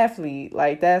an athlete.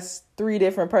 Like, that's 3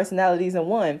 different personalities in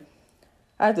one.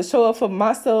 I have to show up for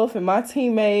myself and my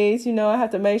teammates. I have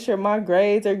to make sure my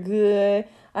grades are good.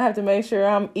 I have to make sure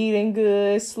I'm eating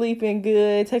good, sleeping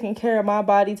good, taking care of my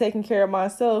body, taking care of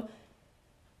myself.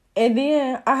 And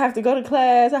then I have to go to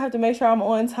class. I have to make sure I'm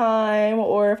on time,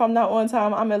 or if I'm not on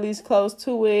time, I'm at least close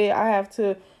to it. I have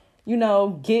to,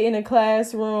 get in a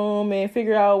classroom and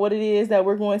figure out what it is that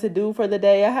we're going to do for the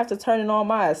day. I have to turn in all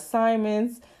my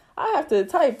assignments. I have to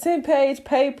type 10-page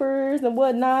papers and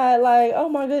whatnot. Like, oh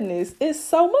my goodness, it's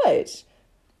so much.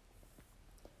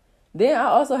 Then I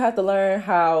also have to learn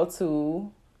how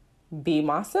to be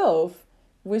myself,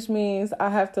 which means I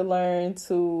have to learn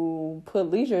to put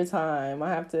leisure time. I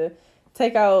have to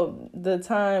take out the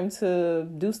time to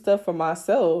do stuff for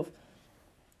myself,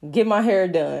 get my hair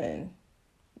done,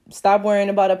 stop worrying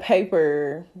about a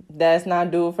paper that's not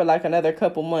due for like another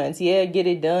couple months. Yeah, get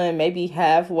it done maybe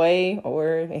halfway,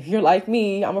 or if you're like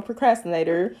me, I'm a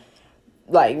procrastinator,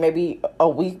 like maybe a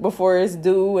week before it's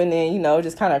due, and then,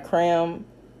 just kind of cram.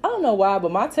 I don't know why, but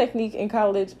my technique in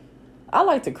college, I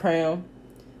like to cram.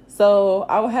 So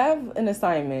I would have an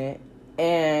assignment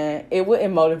and it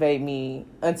wouldn't motivate me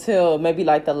until maybe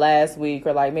like the last week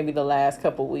or like maybe the last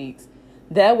couple weeks.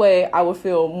 That way I would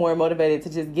feel more motivated to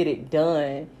just get it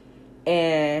done.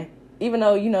 And even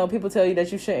though, people tell you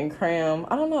that you shouldn't cram,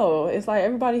 I don't know. It's like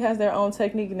everybody has their own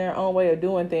technique and their own way of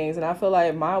doing things. And I feel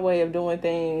like my way of doing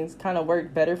things kind of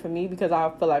worked better for me because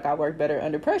I feel like I work better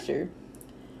under pressure.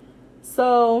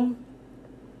 So,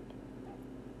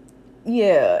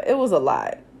 yeah, it was a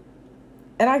lot.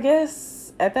 And I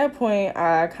guess at that point,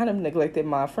 I kind of neglected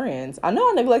my friends. I know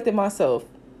I neglected myself.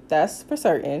 That's for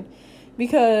certain.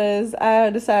 Because I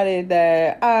decided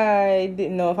that I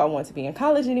didn't know if I wanted to be in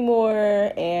college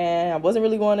anymore. And I wasn't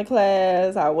really going to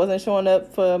class. I wasn't showing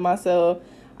up for myself.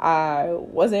 I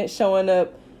wasn't showing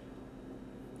up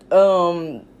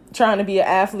trying to be an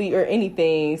athlete or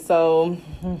anything. So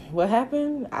what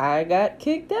happened? I got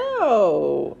kicked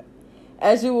out.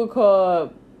 As you would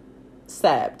call,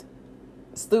 SAP'd.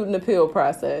 Student appeal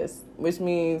process, which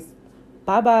means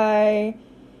bye-bye.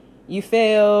 You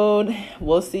failed.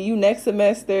 We'll see you next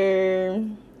semester.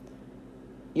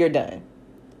 You're done.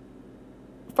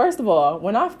 First of all,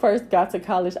 when I first got to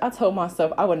college, I told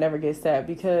myself I would never get SAP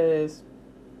because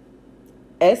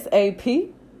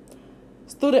SAP,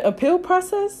 student appeal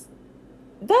process,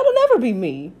 that'll never be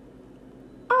me.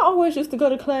 I always used to go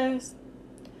to class.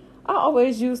 I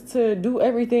always used to do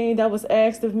everything that was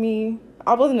asked of me.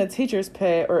 I wasn't a teacher's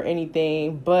pet or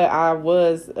anything, but I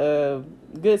was a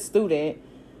good student.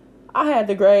 I had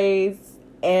the grades.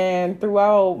 And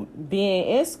throughout being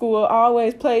in school, I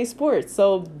always played sports.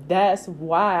 So that's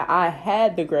why I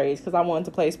had the grades, because I wanted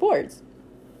to play sports.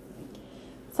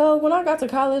 So when I got to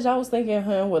college, I was thinking,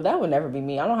 well, that would never be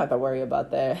me. I don't have to worry about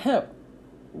that.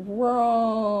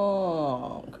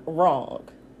 Wrong.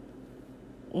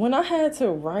 When I had to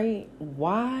write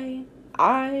why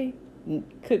I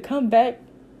could come back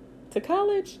to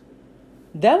college,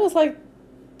 that was like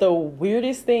the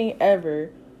weirdest thing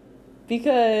ever.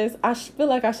 Because I feel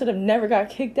like I should have never got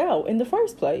kicked out in the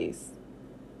first place.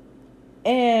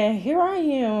 And here I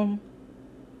am.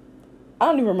 I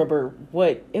don't even remember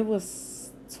what it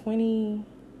was, 20.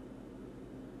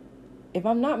 If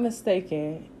I'm not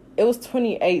mistaken, it was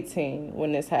 2018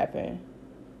 when this happened.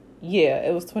 Yeah,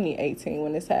 it was 2018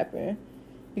 when this happened.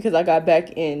 Because I got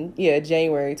back in,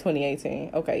 January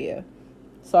 2018. Okay, yeah.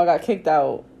 So I got kicked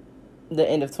out the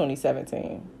end of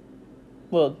 2017.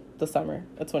 Well, the summer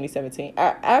of 2017.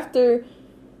 After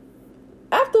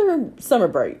summer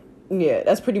break. Yeah,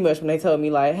 that's pretty much when they told me,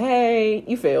 like, hey,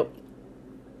 you failed.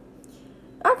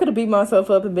 I could have beat myself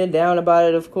up and been down about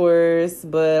it, of course,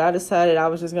 but I decided I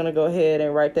was just going to go ahead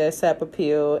and write that SAP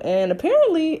appeal, and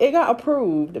apparently it got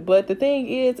approved. But the thing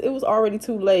is, it was already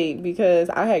too late because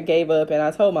I had gave up, and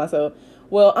I told myself,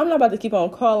 well, I'm not about to keep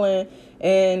on calling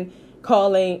and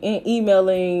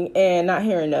emailing and not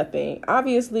hearing nothing.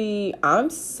 Obviously,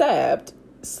 I'm SAP'd,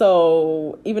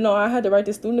 so even though I had to write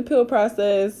the student appeal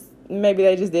process, maybe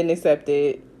they just didn't accept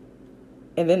it,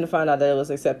 and then to find out that it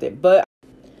was accepted. But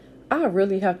I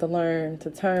really have to learn to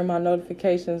turn my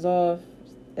notifications off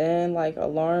and like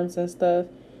alarms and stuff.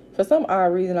 For some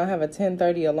odd reason, I have a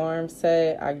 10:30 alarm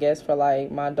set, I guess, for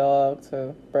like my dog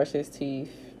to brush his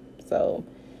teeth. So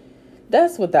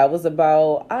that's what that was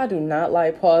about. I do not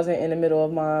like pausing in the middle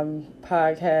of my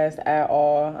podcast at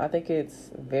all. I think it's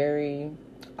very,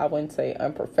 I wouldn't say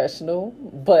unprofessional,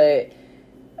 but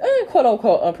quote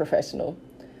unquote unprofessional.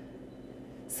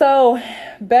 So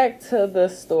back to the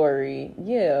story.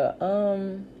 Yeah,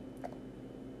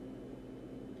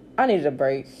 I needed a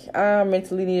break. I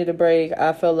mentally needed a break.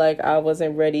 I felt like I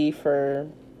wasn't ready for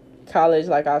college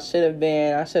like I should have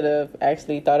been. I should have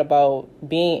actually thought about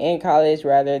being in college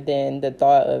rather than the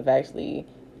thought of actually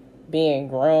being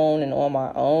grown and on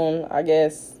my own, I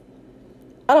guess.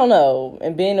 I don't know.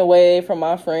 And being away from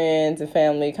my friends and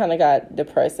family kind of got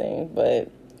depressing.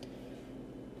 But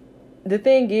the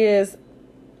thing is,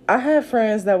 I had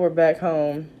friends that were back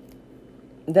home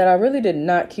that I really did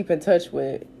not keep in touch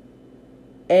with.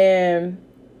 And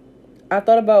I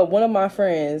thought about one of my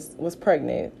friends was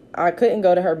pregnant. I couldn't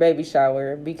go to her baby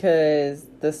shower because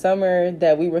the summer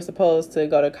that we were supposed to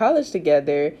go to college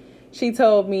together, she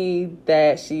told me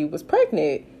that she was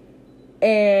pregnant.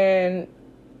 And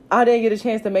I didn't get a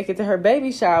chance to make it to her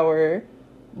baby shower,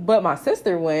 but my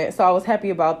sister went, so I was happy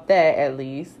about that at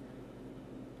least.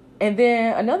 And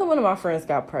then another one of my friends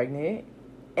got pregnant,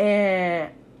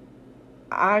 and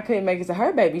I couldn't make it to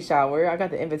her baby shower. I got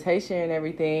the invitation and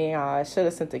everything. I should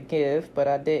have sent a gift, but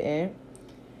I didn't.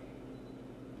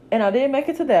 And I didn't make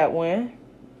it to that one.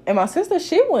 And my sister,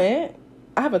 she went.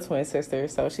 I have a twin sister,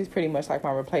 so she's pretty much like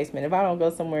my replacement. If I don't go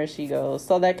somewhere, she goes.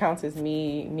 So that counts as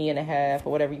me and a half,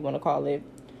 or whatever you want to call it.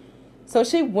 So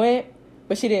she went,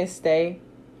 but she didn't stay.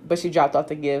 But she dropped off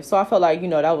the gift. So I felt like,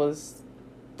 that was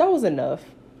enough.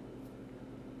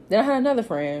 Then I had another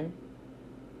friend.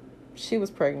 She was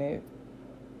pregnant.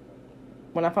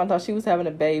 When I found out she was having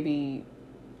a baby,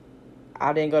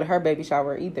 I didn't go to her baby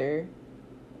shower either.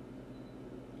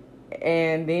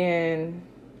 And then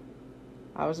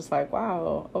I was just like,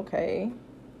 wow, okay.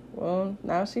 Well,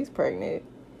 now she's pregnant.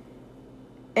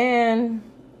 And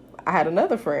I had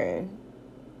another friend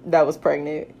that was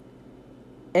pregnant.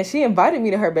 And she invited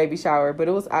me to her baby shower, but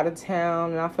it was out of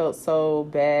town, and I felt so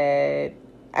bad.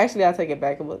 Actually, I take it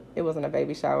back. It wasn't a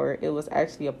baby shower. It was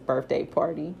actually a birthday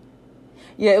party.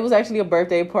 Yeah, it was actually a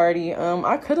birthday party.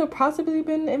 I could have possibly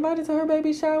been invited to her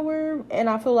baby shower, and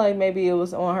I feel like maybe it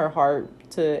was on her heart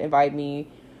to invite me.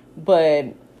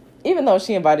 But even though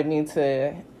she invited me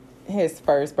to his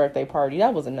first birthday party,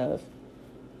 that was enough.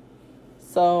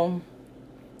 So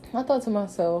I thought to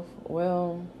myself,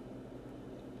 well,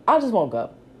 I just won't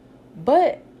go.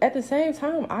 But at the same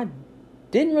time, I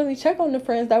didn't really check on the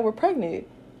friends that were pregnant.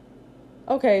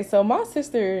 Okay, so my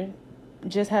sister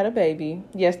just had a baby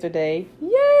yesterday.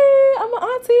 Yay! I'm an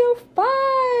auntie of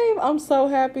 5. I'm so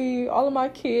happy. All of my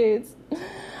kids.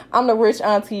 I'm the rich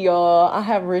auntie, y'all. I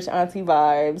have rich auntie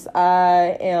vibes.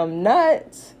 I am not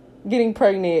getting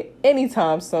pregnant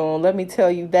anytime soon. Let me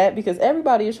tell you that, because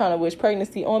everybody is trying to wish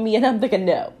pregnancy on me, and I'm thinking,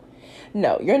 no,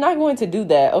 you're not going to do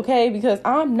that, okay? Because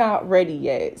I'm not ready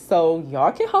yet. So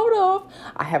y'all can hold off.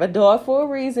 I have a dog for a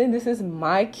reason. This is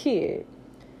my kid.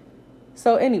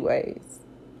 So anyways,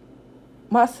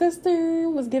 my sister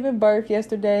was giving birth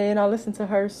yesterday, and I listened to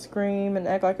her scream and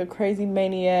act like a crazy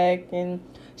maniac, and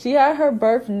she had her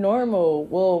birth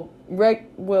normal.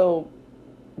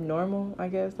 Normal, I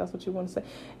guess that's what you want to say.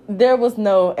 There was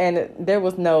no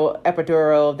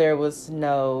epidural, there was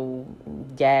no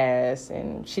gas,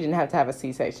 and she didn't have to have a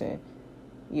C-section.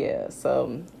 Yeah,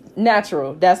 so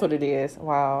natural, that's what it is.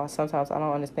 Wow, sometimes I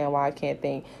don't understand why I can't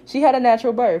think. She had a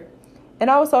natural birth. And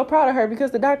I was so proud of her,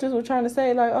 because the doctors were trying to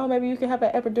say, like, oh, maybe you can have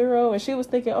an epidural. And she was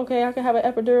thinking, okay, I can have an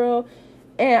epidural.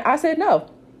 And I said no,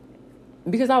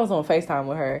 because I was on FaceTime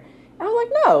with her. I was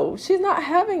like, no, she's not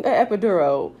having an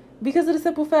epidural, because of the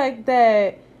simple fact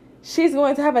that she's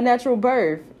going to have a natural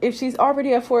birth. If she's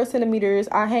already at 4 centimeters,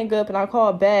 I hang up and I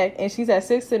call back, and she's at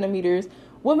 6 centimeters.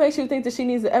 What makes you think that she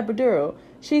needs an epidural?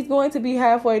 She's going to be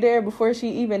halfway there before she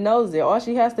even knows it. All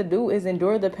she has to do is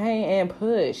endure the pain and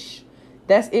push.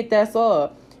 That's it. That's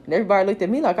all. And everybody looked at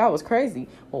me like I was crazy.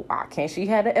 Well, why can't she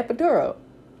have an epidural?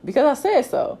 Because I said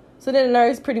so. So then the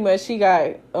nurse, pretty much, she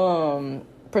got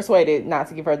persuaded not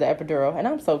to give her the epidural. And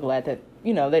I'm so glad that,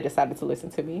 they decided to listen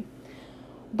to me.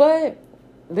 But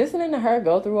listening to her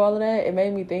go through all of that, it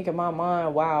made me think in my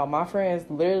mind, wow, my friends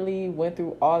literally went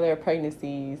through all their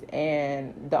pregnancies,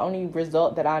 and the only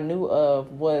result that I knew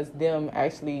of was them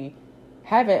actually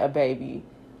having a baby.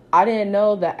 I didn't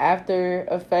know the after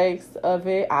effects of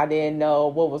it. I didn't know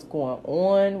what was going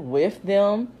on with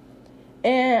them.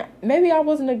 And maybe I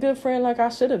wasn't a good friend like I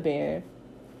should have been.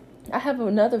 I have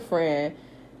another friend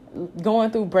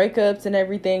going through breakups and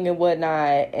everything and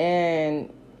whatnot.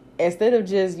 And instead of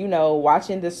just,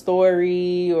 watching the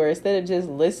story, or instead of just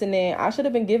listening, I should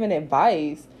have been giving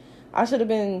advice. I should have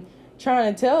been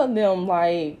trying to tell them,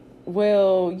 like,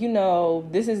 well,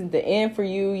 this isn't the end for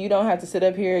you. You don't have to sit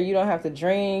up here. You don't have to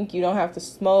drink. You don't have to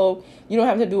smoke. You don't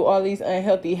have to do all these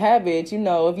unhealthy habits.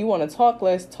 If you want to talk,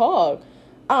 let's talk.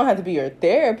 I don't have to be your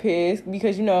therapist,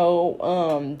 because,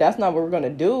 that's not what we're going to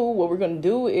do. What we're going to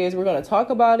do is we're going to talk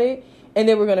about it, and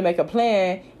then we're going to make a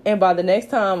plan. And by the next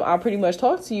time I pretty much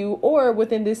talk to you, or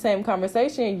within this same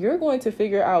conversation, you're going to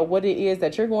figure out what it is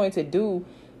that you're going to do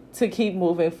to keep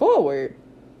moving forward.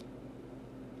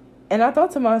 And I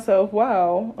thought to myself,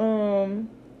 wow,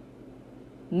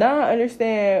 now I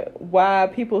understand why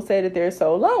people say that they're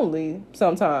so lonely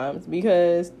sometimes,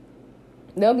 because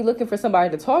they'll be looking for somebody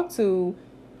to talk to,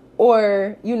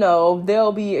 or,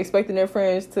 they'll be expecting their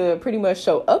friends to pretty much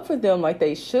show up for them like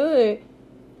they should,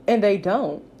 and they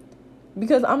don't.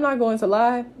 Because I'm not going to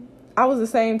lie, I was the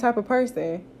same type of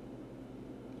person.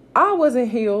 I wasn't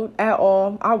healed at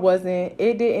all. I wasn't.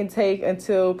 It didn't take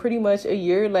until pretty much a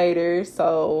year later.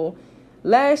 So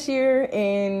last year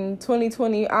in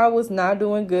 2020, I was not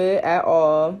doing good at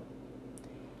all.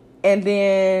 And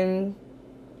then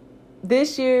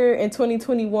this year in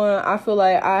 2021, I feel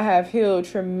like I have healed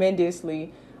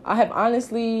tremendously. I have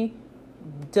honestly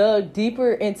dug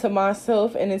deeper into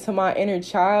myself and into my inner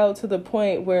child, to the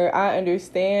point where I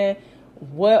understand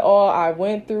what all I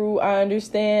went through. I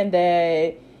understand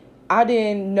that I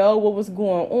didn't know what was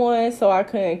going on, so I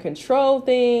couldn't control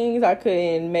things. I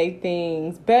couldn't make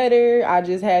things better. I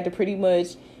just had to pretty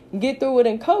much get through it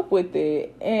and cope with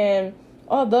it. And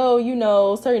although,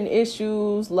 certain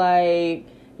issues like,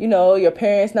 your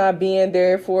parents not being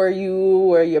there for you,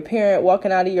 or your parent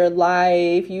walking out of your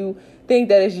life, you think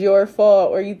that it's your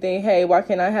fault, or you think, hey, why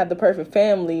can't I have the perfect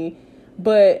family?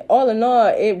 But all in all,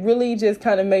 it really just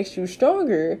kind of makes you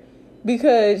stronger,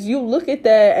 because you look at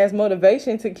that as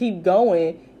motivation to keep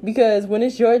going. Because when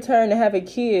it's your turn to have a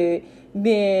kid,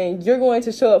 then you're going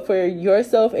to show up for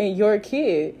yourself and your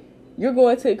kid. You're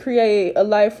going to create a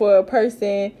life for a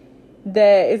person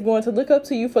that is going to look up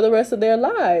to you for the rest of their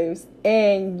lives.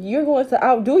 And you're going to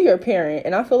outdo your parent.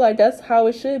 And I feel like that's how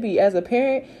it should be. As a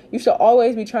parent, you should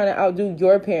always be trying to outdo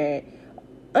your parent.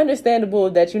 understandable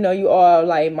that, you all,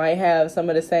 like, might have some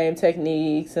of the same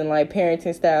techniques and, like,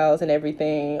 parenting styles and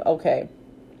everything. Okay.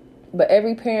 But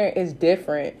every parent is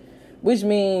different, which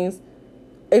means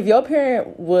if your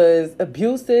parent was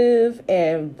abusive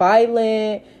and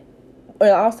violent, and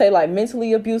I'll say, like,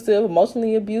 mentally abusive,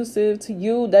 emotionally abusive to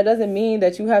you, that doesn't mean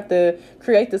that you have to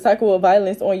create the cycle of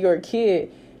violence on your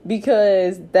kid,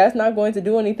 because that's not going to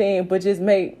do anything but just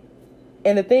make,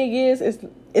 and the thing is,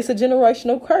 it's a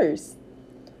generational curse.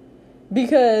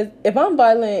 Because if I'm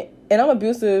violent and I'm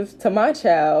abusive to my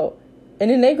child, and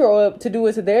then they grow up to do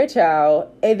it to their child,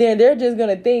 and then they're just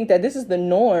going to think that this is the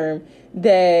norm,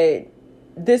 that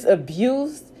this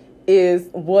abuse is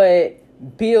what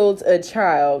builds a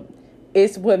child.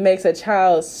 It's what makes a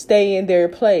child stay in their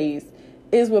place.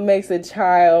 It's what makes a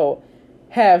child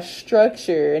have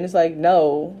structure. And it's like,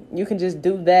 no, you can just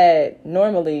do that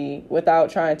normally without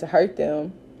trying to hurt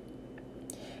them.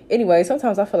 Anyway,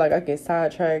 sometimes I feel like I get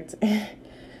sidetracked.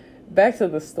 Back to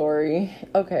the story.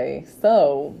 Okay,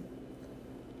 so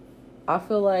I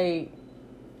feel like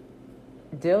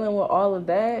dealing with all of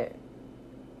that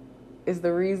is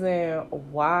the reason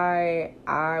why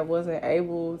I wasn't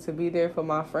able to be there for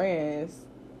my friends.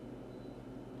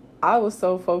 I was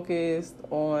so focused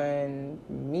on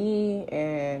me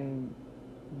and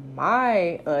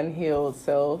my unhealed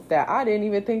self that I didn't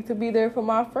even think to be there for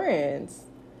my friends.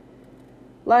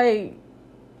 Like,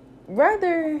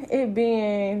 rather it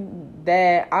being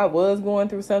that I was going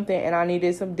through something and I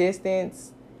needed some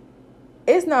distance,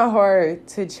 it's not hard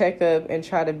to check up and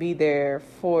try to be there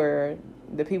for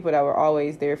the people that were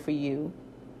always there for you.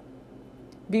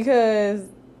 Because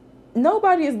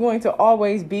nobody is going to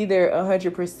always be there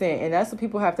 100%. And that's what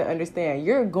people have to understand.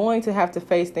 You're going to have to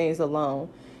face things alone.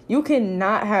 You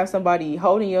cannot have somebody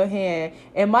holding your hand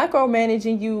and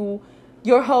micromanaging you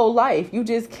your whole life. You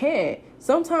just can't.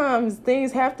 Sometimes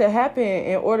things have to happen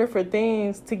in order for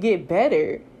things to get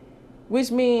better.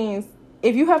 Which means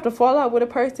if you have to fall out with a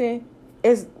person,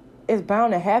 it's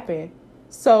bound to happen.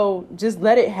 So just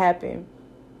let it happen.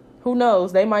 Who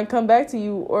knows? They might come back to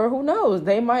you, or who knows?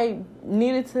 They might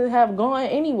need it to have gone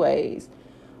anyways.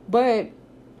 But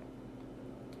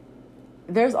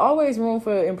there's always room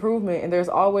for improvement, and there's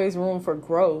always room for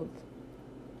growth.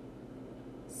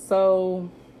 So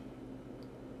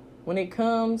when it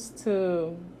comes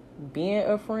to being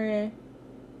a friend,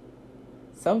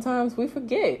 sometimes we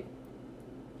forget.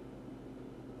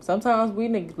 Sometimes we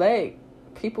neglect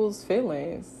people's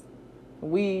feelings.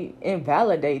 We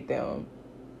invalidate them.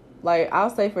 Like, I'll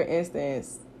say, for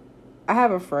instance, I have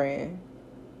a friend,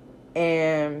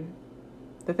 and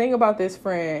the thing about this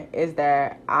friend is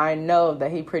that I know that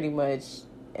he pretty much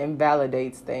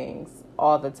invalidates things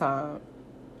all the time.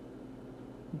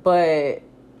 But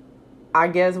I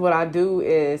guess what I do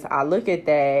is I look at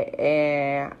that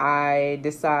and I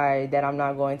decide that I'm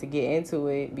not going to get into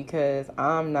it, because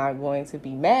I'm not going to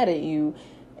be mad at you,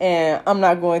 and I'm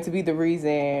not going to be the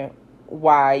reason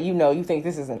why, you think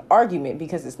this is an argument,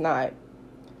 because it's not.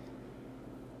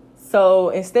 So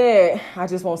instead, I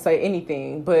just won't say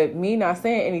anything. But me not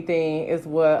saying anything is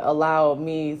what allowed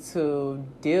me to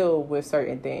deal with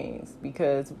certain things,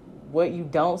 because what you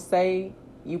don't say,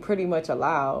 you pretty much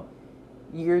allow.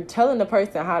 You're telling the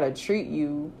person how to treat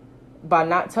you by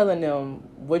not telling them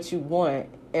what you want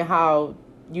and how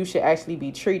you should actually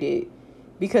be treated.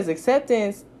 Because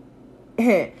acceptance,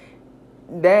 it's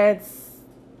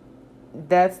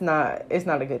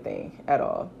not a good thing at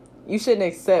all. You shouldn't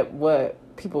accept what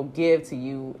people give to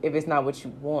you if it's not what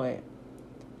you want.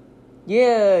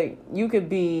 Yeah, you could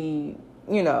be,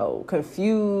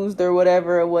 confused or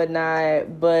whatever or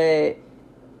whatnot, but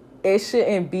it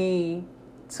shouldn't be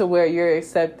to where you're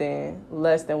accepting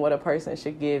less than what a person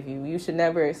should give you. You should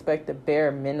never expect the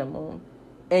bare minimum,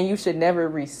 and you should never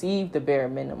receive the bare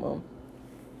minimum.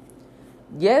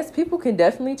 Yes, people can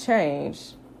definitely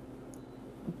change,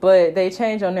 but they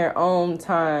change on their own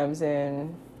times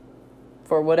and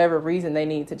for whatever reason they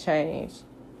need to change.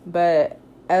 But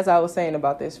as I was saying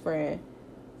about this friend,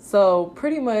 so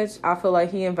pretty much I feel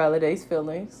like he invalidates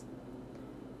feelings.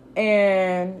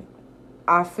 And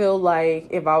I feel like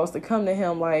if I was to come to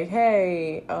him like,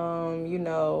 hey, me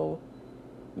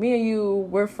and you,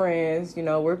 we're friends,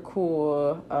 we're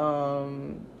cool.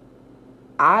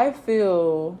 I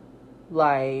feel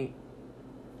like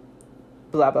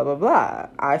blah, blah, blah, blah.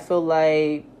 I feel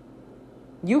like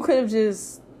you could have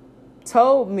just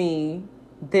told me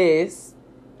this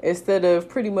instead of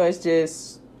pretty much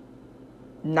just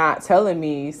not telling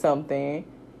me something.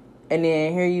 And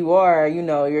then here you are,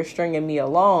 you're stringing me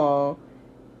along,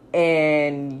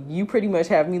 and you pretty much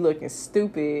have me looking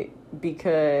stupid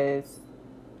because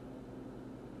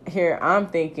here I'm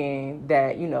thinking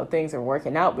that, things are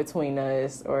working out between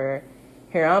us, or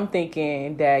here I'm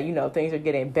thinking that, things are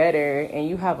getting better, and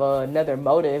you have another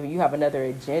motive, you have another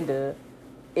agenda.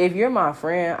 If you're my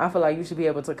friend, I feel like you should be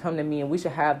able to come to me and we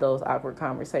should have those awkward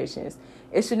conversations.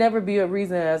 It should never be a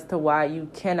reason as to why you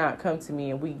cannot come to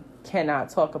me and we cannot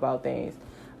talk about things.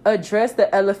 Address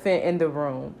the elephant in the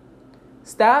room.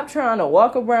 Stop trying to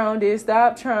walk around it.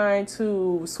 Stop trying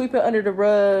to sweep it under the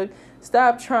rug.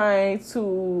 Stop trying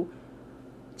to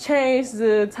change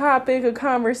the topic of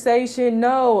conversation.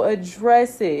 No,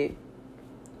 address it.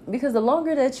 Because the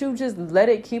longer that you just let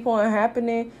it keep on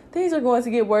happening, things are going to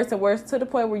get worse and worse, to the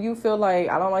point where you feel like,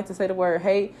 I don't like to say the word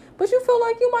hate, but you feel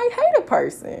like you might hate a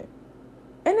person.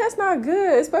 And that's not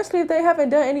good, especially if they haven't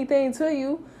done anything to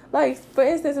you. Like, for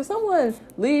instance, if someone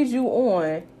leads you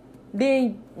on,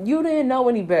 then you didn't know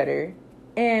any better.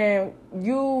 And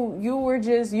you were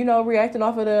just, reacting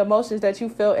off of the emotions that you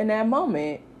felt in that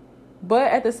moment.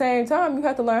 But at the same time, you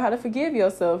have to learn how to forgive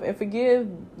yourself and forgive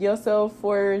yourself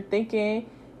for thinking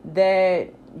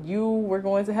that you were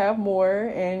going to have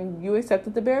more and you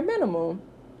accepted the bare minimum.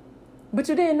 But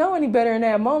you didn't know any better in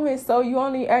that moment, so you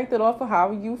only acted off of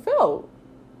how you felt.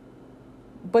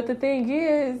 But the thing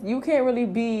is, you can't really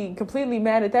be completely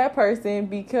mad at that person,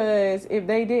 because if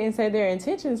they didn't say their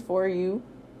intentions for you,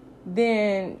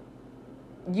 then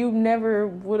you never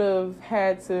would have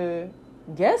had to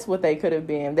guess what they could have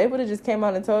been. They would have just came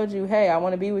out and told you, hey, I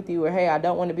want to be with you, or hey, I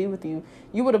don't want to be with you.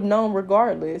 You would have known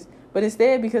regardless. But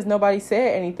instead, because nobody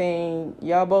said anything,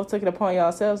 y'all both took it upon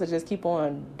yourselves to just keep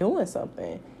on doing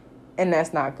something. And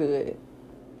that's not good.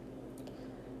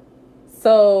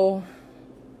 So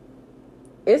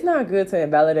it's not good to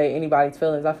invalidate anybody's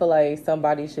feelings. I feel like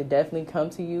somebody should definitely come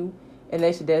to you, and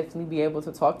they should definitely be able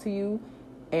to talk to you,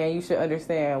 and you should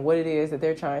understand what it is that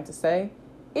they're trying to say.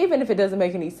 Even if it doesn't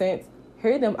make any sense,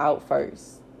 hear them out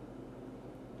first.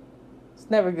 It's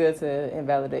never good to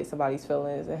invalidate somebody's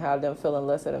feelings and have them feeling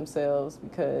less of themselves,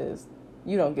 because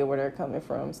you don't get where they're coming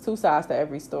from. It's two sides to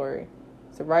every story.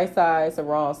 It's the right side, it's the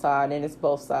wrong side, and it's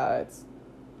both sides.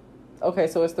 Okay,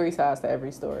 so it's three sides to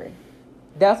every story.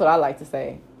 That's what I like to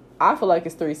say. I feel like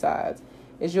it's three sides.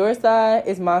 It's your side,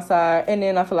 it's my side, and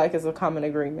then I feel like it's a common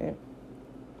agreement.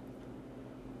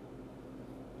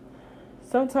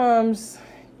 Sometimes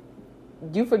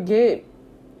you forget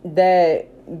that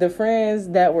the friends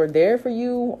that were there for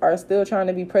you are still trying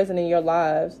to be present in your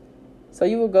lives. So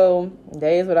you will go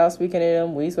days without speaking to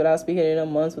them, weeks without speaking to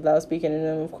them, months without speaking to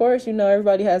them. Of course,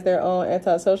 everybody has their own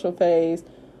antisocial phase,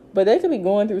 but they could be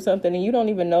going through something and you don't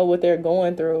even know what they're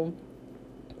going through,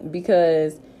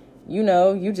 because,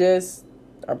 you just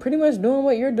are pretty much doing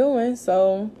what you're doing.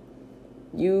 So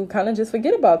you kind of just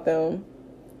forget about them.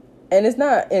 And it's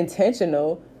not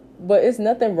intentional, but it's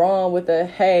nothing wrong with a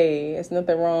hey. It's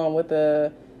nothing wrong with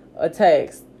a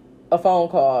text, a phone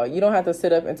call. You don't have to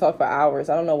sit up and talk for hours.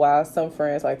 I don't know why some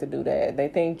friends like to do that. They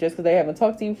think just because they haven't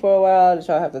talked to you for a while that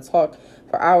y'all have to talk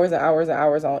for hours and hours and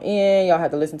hours on end. Y'all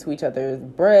have to listen to each other's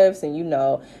breaths and,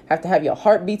 have to have your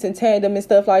heartbeats in tandem and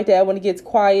stuff like that when it gets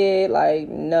quiet. Like,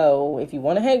 no. If you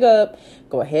want to hang up,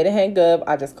 go ahead and hang up.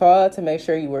 I just called to make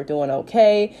sure you were doing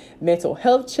okay. Mental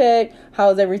health check.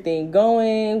 How's everything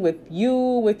going with you,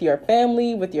 with your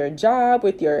family, with your job,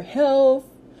 with your health,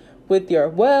 with your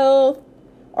wealth?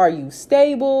 Are you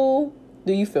stable?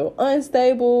 Do you feel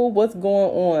unstable? What's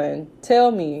going on?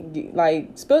 Tell me.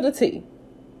 Spill the tea.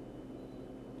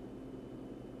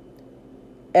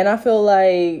 And I feel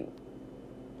like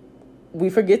we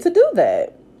forget to do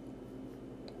that.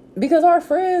 Because our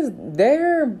friends,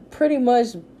 they're pretty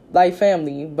much like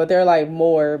family, but they're like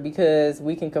more, because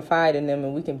we can confide in them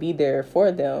and we can be there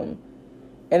for them.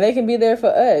 And they can be there for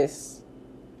us.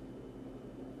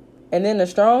 And then the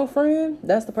strong friend,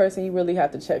 that's the person you really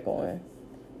have to check on.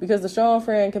 Because the strong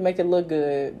friend can make it look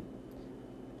good.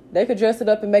 They could dress it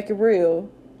up and make it real.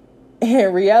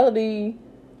 In reality,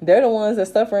 they're the ones that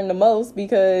suffering the most,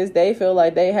 because they feel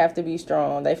like they have to be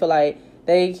strong. They feel like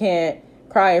they can't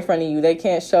cry in front of you. They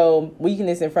can't show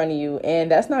weakness in front of you. And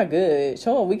that's not good.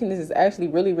 Showing weakness is actually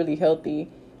really, really healthy.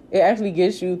 It actually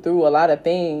gets you through a lot of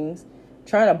things.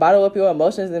 Trying to bottle up your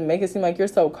emotions and make it seem like you're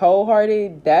so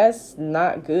cold-hearted, that's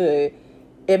not good.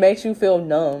 It makes you feel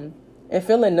numb. And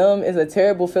feeling numb is a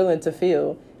terrible feeling to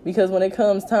feel. Because when it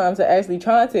comes time to actually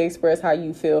trying to express how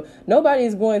you feel,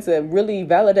 nobody's going to really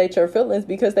validate your feelings,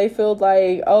 because they feel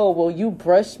like, oh, well, you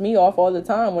brush me off all the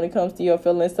time when it comes to your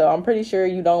feelings, so I'm pretty sure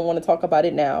you don't want to talk about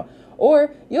it now.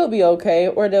 Or you'll be okay,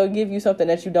 or they'll give you something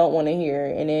that you don't want to hear,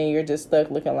 and then you're just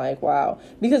stuck looking like, wow.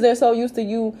 Because they're so used to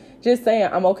you just saying,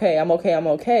 I'm okay, I'm okay, I'm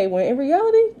okay, when in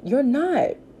reality, you're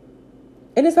not.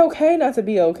 And it's okay not to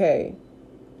be okay.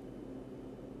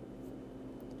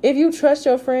 If you trust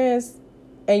your friends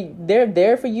and they're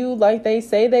there for you like they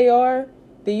say they are,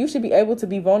 then you should be able to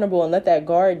be vulnerable and let that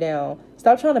guard down.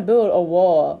 Stop trying to build a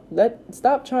wall.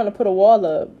 Stop trying to put a wall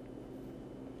up.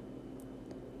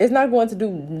 It's not going to do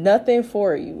nothing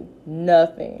for you.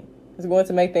 Nothing. It's going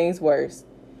to make things worse.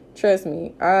 Trust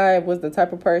me, I was the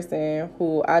type of person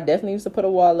who I definitely used to put a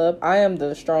wall up. I am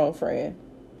the strong friend.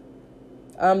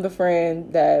 I'm the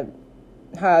friend that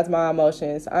hides my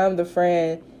emotions. I'm the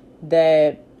friend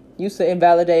that used to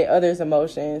invalidate others'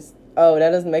 emotions. Oh, that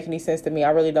doesn't make any sense to me.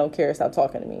 I really don't care. Stop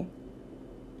talking to me.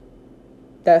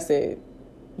 That's it.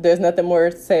 There's nothing more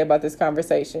to say about this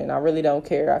conversation. I really don't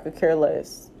care. I could care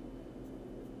less.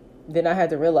 Then I had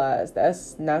to realize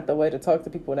that's not the way to talk to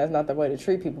people. That's not the way to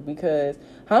treat people, because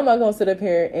how am I going to sit up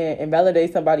here and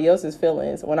invalidate somebody else's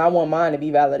feelings when I want mine to be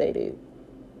validated?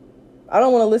 I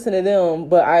don't want to listen to them,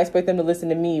 but I expect them to listen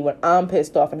to me when I'm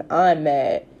pissed off and I'm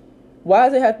mad. Why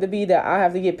does it have to be that I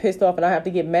have to get pissed off and I have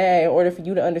to get mad in order for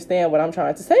you to understand what I'm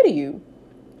trying to say to you?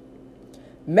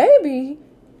 Maybe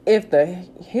if the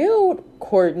healed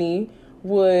Courtney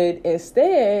would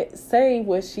instead say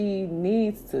what she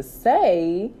needs to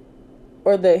say,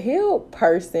 or the healed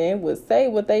person would say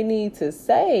what they need to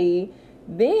say,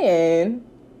 then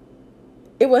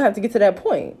it wouldn't have to get to that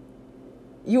point.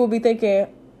 You would be thinking,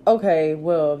 okay,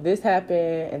 well, this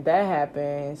happened and that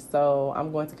happened, so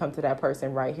I'm going to come to that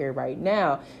person right here, right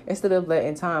now, instead of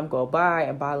letting time go by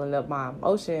and bottling up my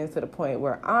emotions to the point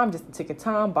where I'm just a ticking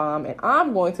time bomb and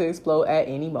I'm going to explode at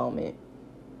any moment.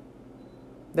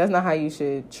 That's not how you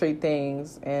should treat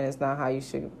things, and it's not how you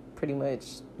should pretty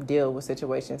much deal with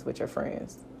situations with your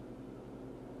friends.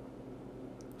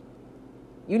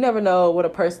 You never know what a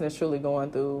person is truly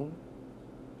going through.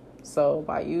 So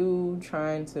by you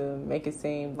trying to make it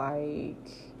seem like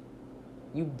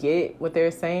you get what they're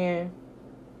saying,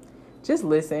 just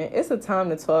listen. It's a time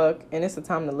to talk and it's a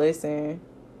time to listen.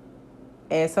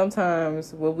 And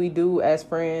sometimes what we do as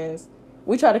friends,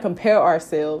 we try to compare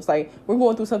ourselves. Like, we're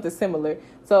going through something similar.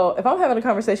 So if I'm having a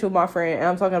conversation with my friend and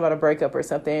I'm talking about a breakup or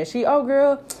something, and she, oh,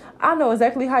 girl, I know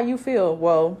exactly how you feel.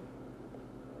 Well,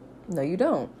 no, you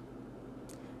don't.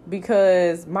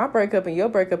 Because my breakup and your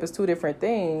breakup is two different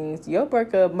things. Your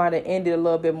breakup might have ended a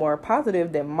little bit more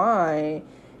positive than mine.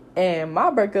 And my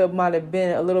breakup might have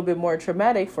been a little bit more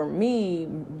traumatic for me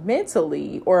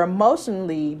mentally or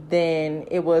emotionally than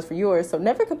it was for yours. So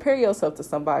never compare yourself to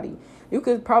somebody. You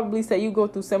could probably say you go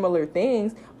through similar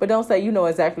things, but don't say you know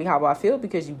exactly how I feel,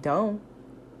 because you don't.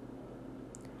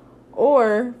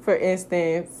 Or, for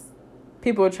instance,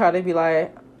 people try to be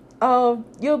like, oh,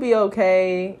 you'll be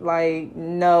okay. Like,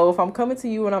 no, if I'm coming to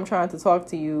you and I'm trying to talk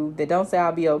to you, then don't say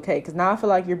I'll be okay. Because now I feel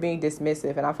like you're being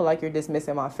dismissive, and I feel like you're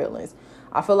dismissing my feelings.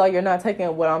 I feel like you're not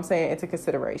taking what I'm saying into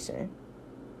consideration.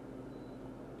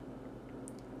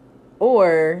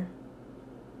 Or,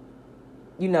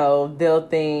 you know, they'll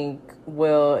think,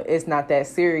 well, it's not that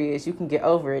serious. You can get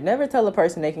over it. Never tell a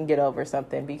person they can get over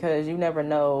something, because you never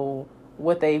know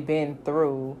what they've been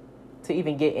through to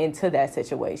even get into that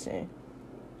situation.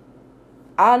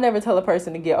 I'll never tell a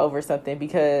person to get over something,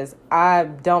 because I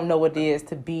don't know what it is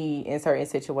to be in certain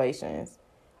situations.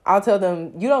 I'll tell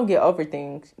them, you don't get over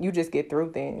things. You just get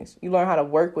through things. You learn how to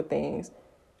work with things.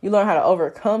 You learn how to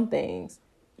overcome things.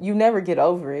 You never get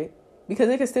over it, because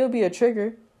it can still be a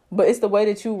trigger, but it's the way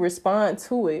that you respond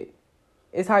to it.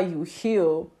 It's how you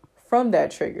heal from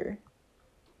that trigger.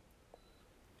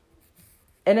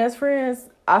 And as friends,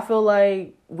 I feel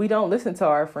like we don't listen to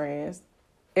our friends.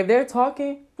 If they're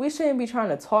talking, we shouldn't be trying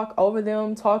to talk over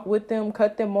them, talk with them,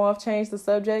 cut them off, change the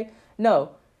subject.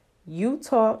 No, you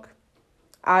talk,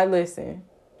 I listen.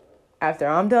 After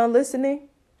I'm done listening,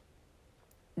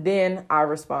 then I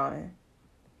respond.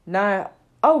 Not,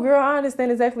 oh, girl, I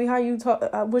understand exactly how you talk,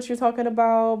 what you're talking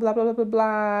about, blah, blah, blah, blah,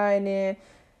 blah. And then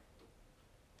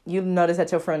you notice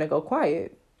that your friend will go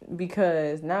quiet,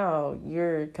 because now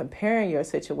you're comparing your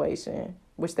situation,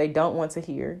 which they don't want to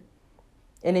hear.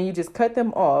 And then you just cut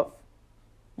them off,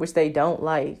 which they don't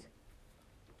like.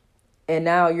 And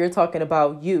now you're talking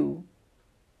about you.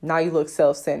 Now you look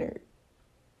self-centered.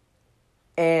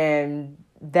 And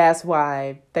that's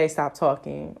why they stop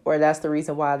talking. Or that's the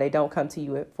reason why they don't come to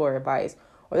you for advice.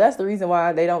 Or that's the reason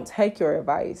why they don't take your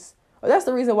advice. Or that's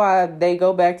the reason why they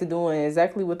go back to doing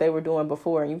exactly what they were doing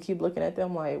before. And you keep looking at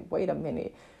them like, wait a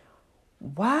minute.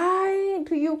 Why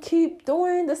do you keep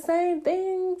doing the same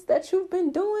things that you've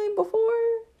been doing before?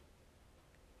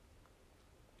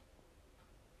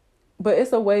 But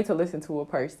it's a way to listen to a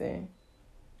person.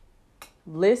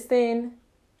 Listen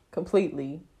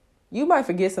completely. You might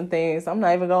forget some things. I'm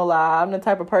not even gonna lie. I'm the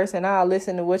type of person, I'll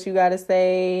listen to what you gotta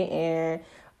say, and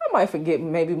I might forget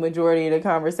maybe majority of the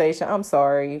conversation. I'm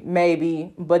sorry,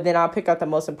 maybe. But then I'll pick out the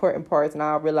most important parts and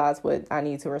I'll realize what I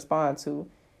need to respond to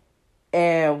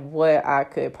and what I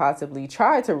could possibly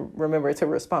try to remember to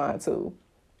respond to.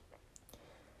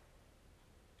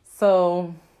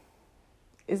 So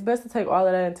it's best to take all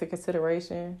of that into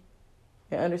consideration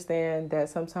and understand that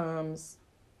sometimes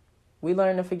we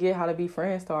learn to forget how to be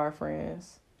friends to our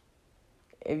friends.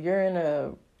 If you're in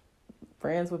a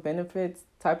friends with benefits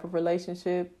type of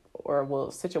relationship, or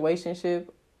situationship,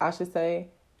 I should say,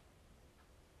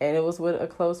 and it was with a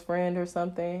close friend or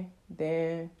something,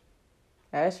 then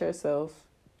ask yourself,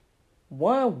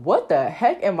 one, what the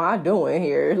heck am I doing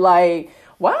here? Like,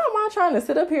 why am I trying to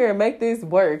sit up here and make this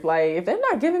work? Like, if they're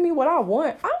not giving me what I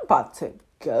want, I'm about to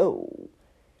go.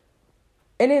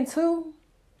 And then two,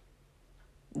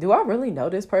 do I really know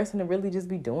this person to really just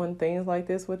be doing things like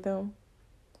this with them?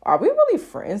 Are we really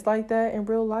friends like that in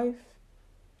real life?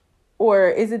 Or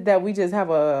is it that we just have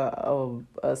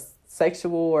a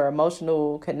sexual or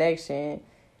emotional connection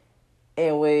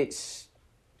in which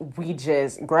we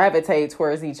just gravitate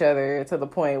towards each other to the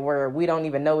point where we don't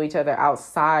even know each other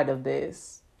outside of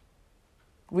this?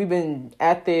 We've been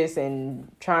at this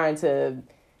and trying to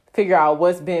figure out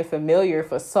what's been familiar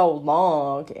for so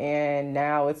long, and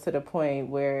now it's to the point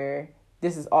where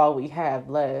this is all we have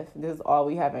left. This is all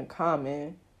we have in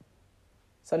common.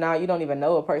 So now you don't even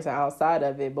know a person outside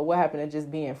of it. But what happened to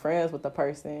just being friends with the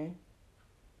person?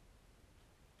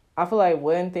 I feel like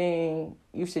one thing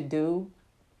you should do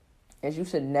is you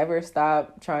should never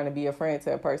stop trying to be a friend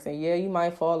to a person. Yeah, you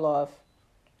might fall off,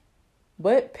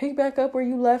 but pick back up where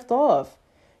you left off.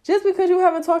 Just because you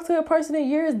haven't talked to a person in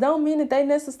years don't mean that they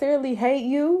necessarily hate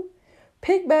you.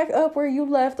 Pick back up where you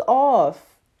left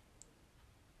off.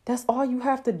 That's all you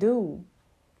have to do.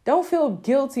 Don't feel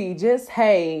guilty. Just,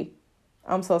 hey,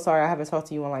 I'm so sorry I haven't talked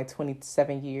to you in like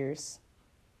 27 years,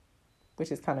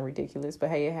 which is kind of ridiculous, but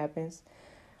hey, it happens.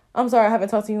 I'm sorry I haven't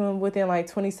talked to you within like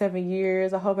 27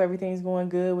 years. I hope everything's going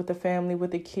good with the family,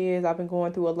 with the kids. I've been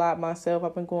going through a lot myself.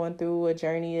 I've been going through a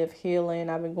journey of healing.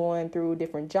 I've been going through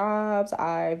different jobs.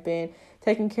 I've been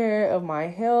taking care of my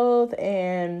health,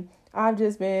 and I've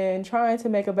just been trying to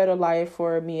make a better life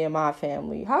for me and my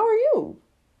family. How are you?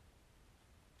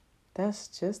 That's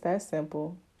just that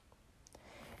simple.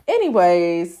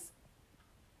 Anyways,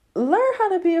 learn how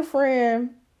to be a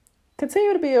friend.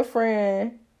 Continue to be a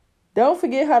friend. Don't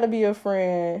forget how to be a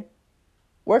friend.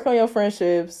 Work on your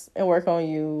friendships and work on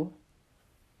you.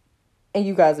 And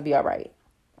you guys will be all right.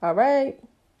 All right.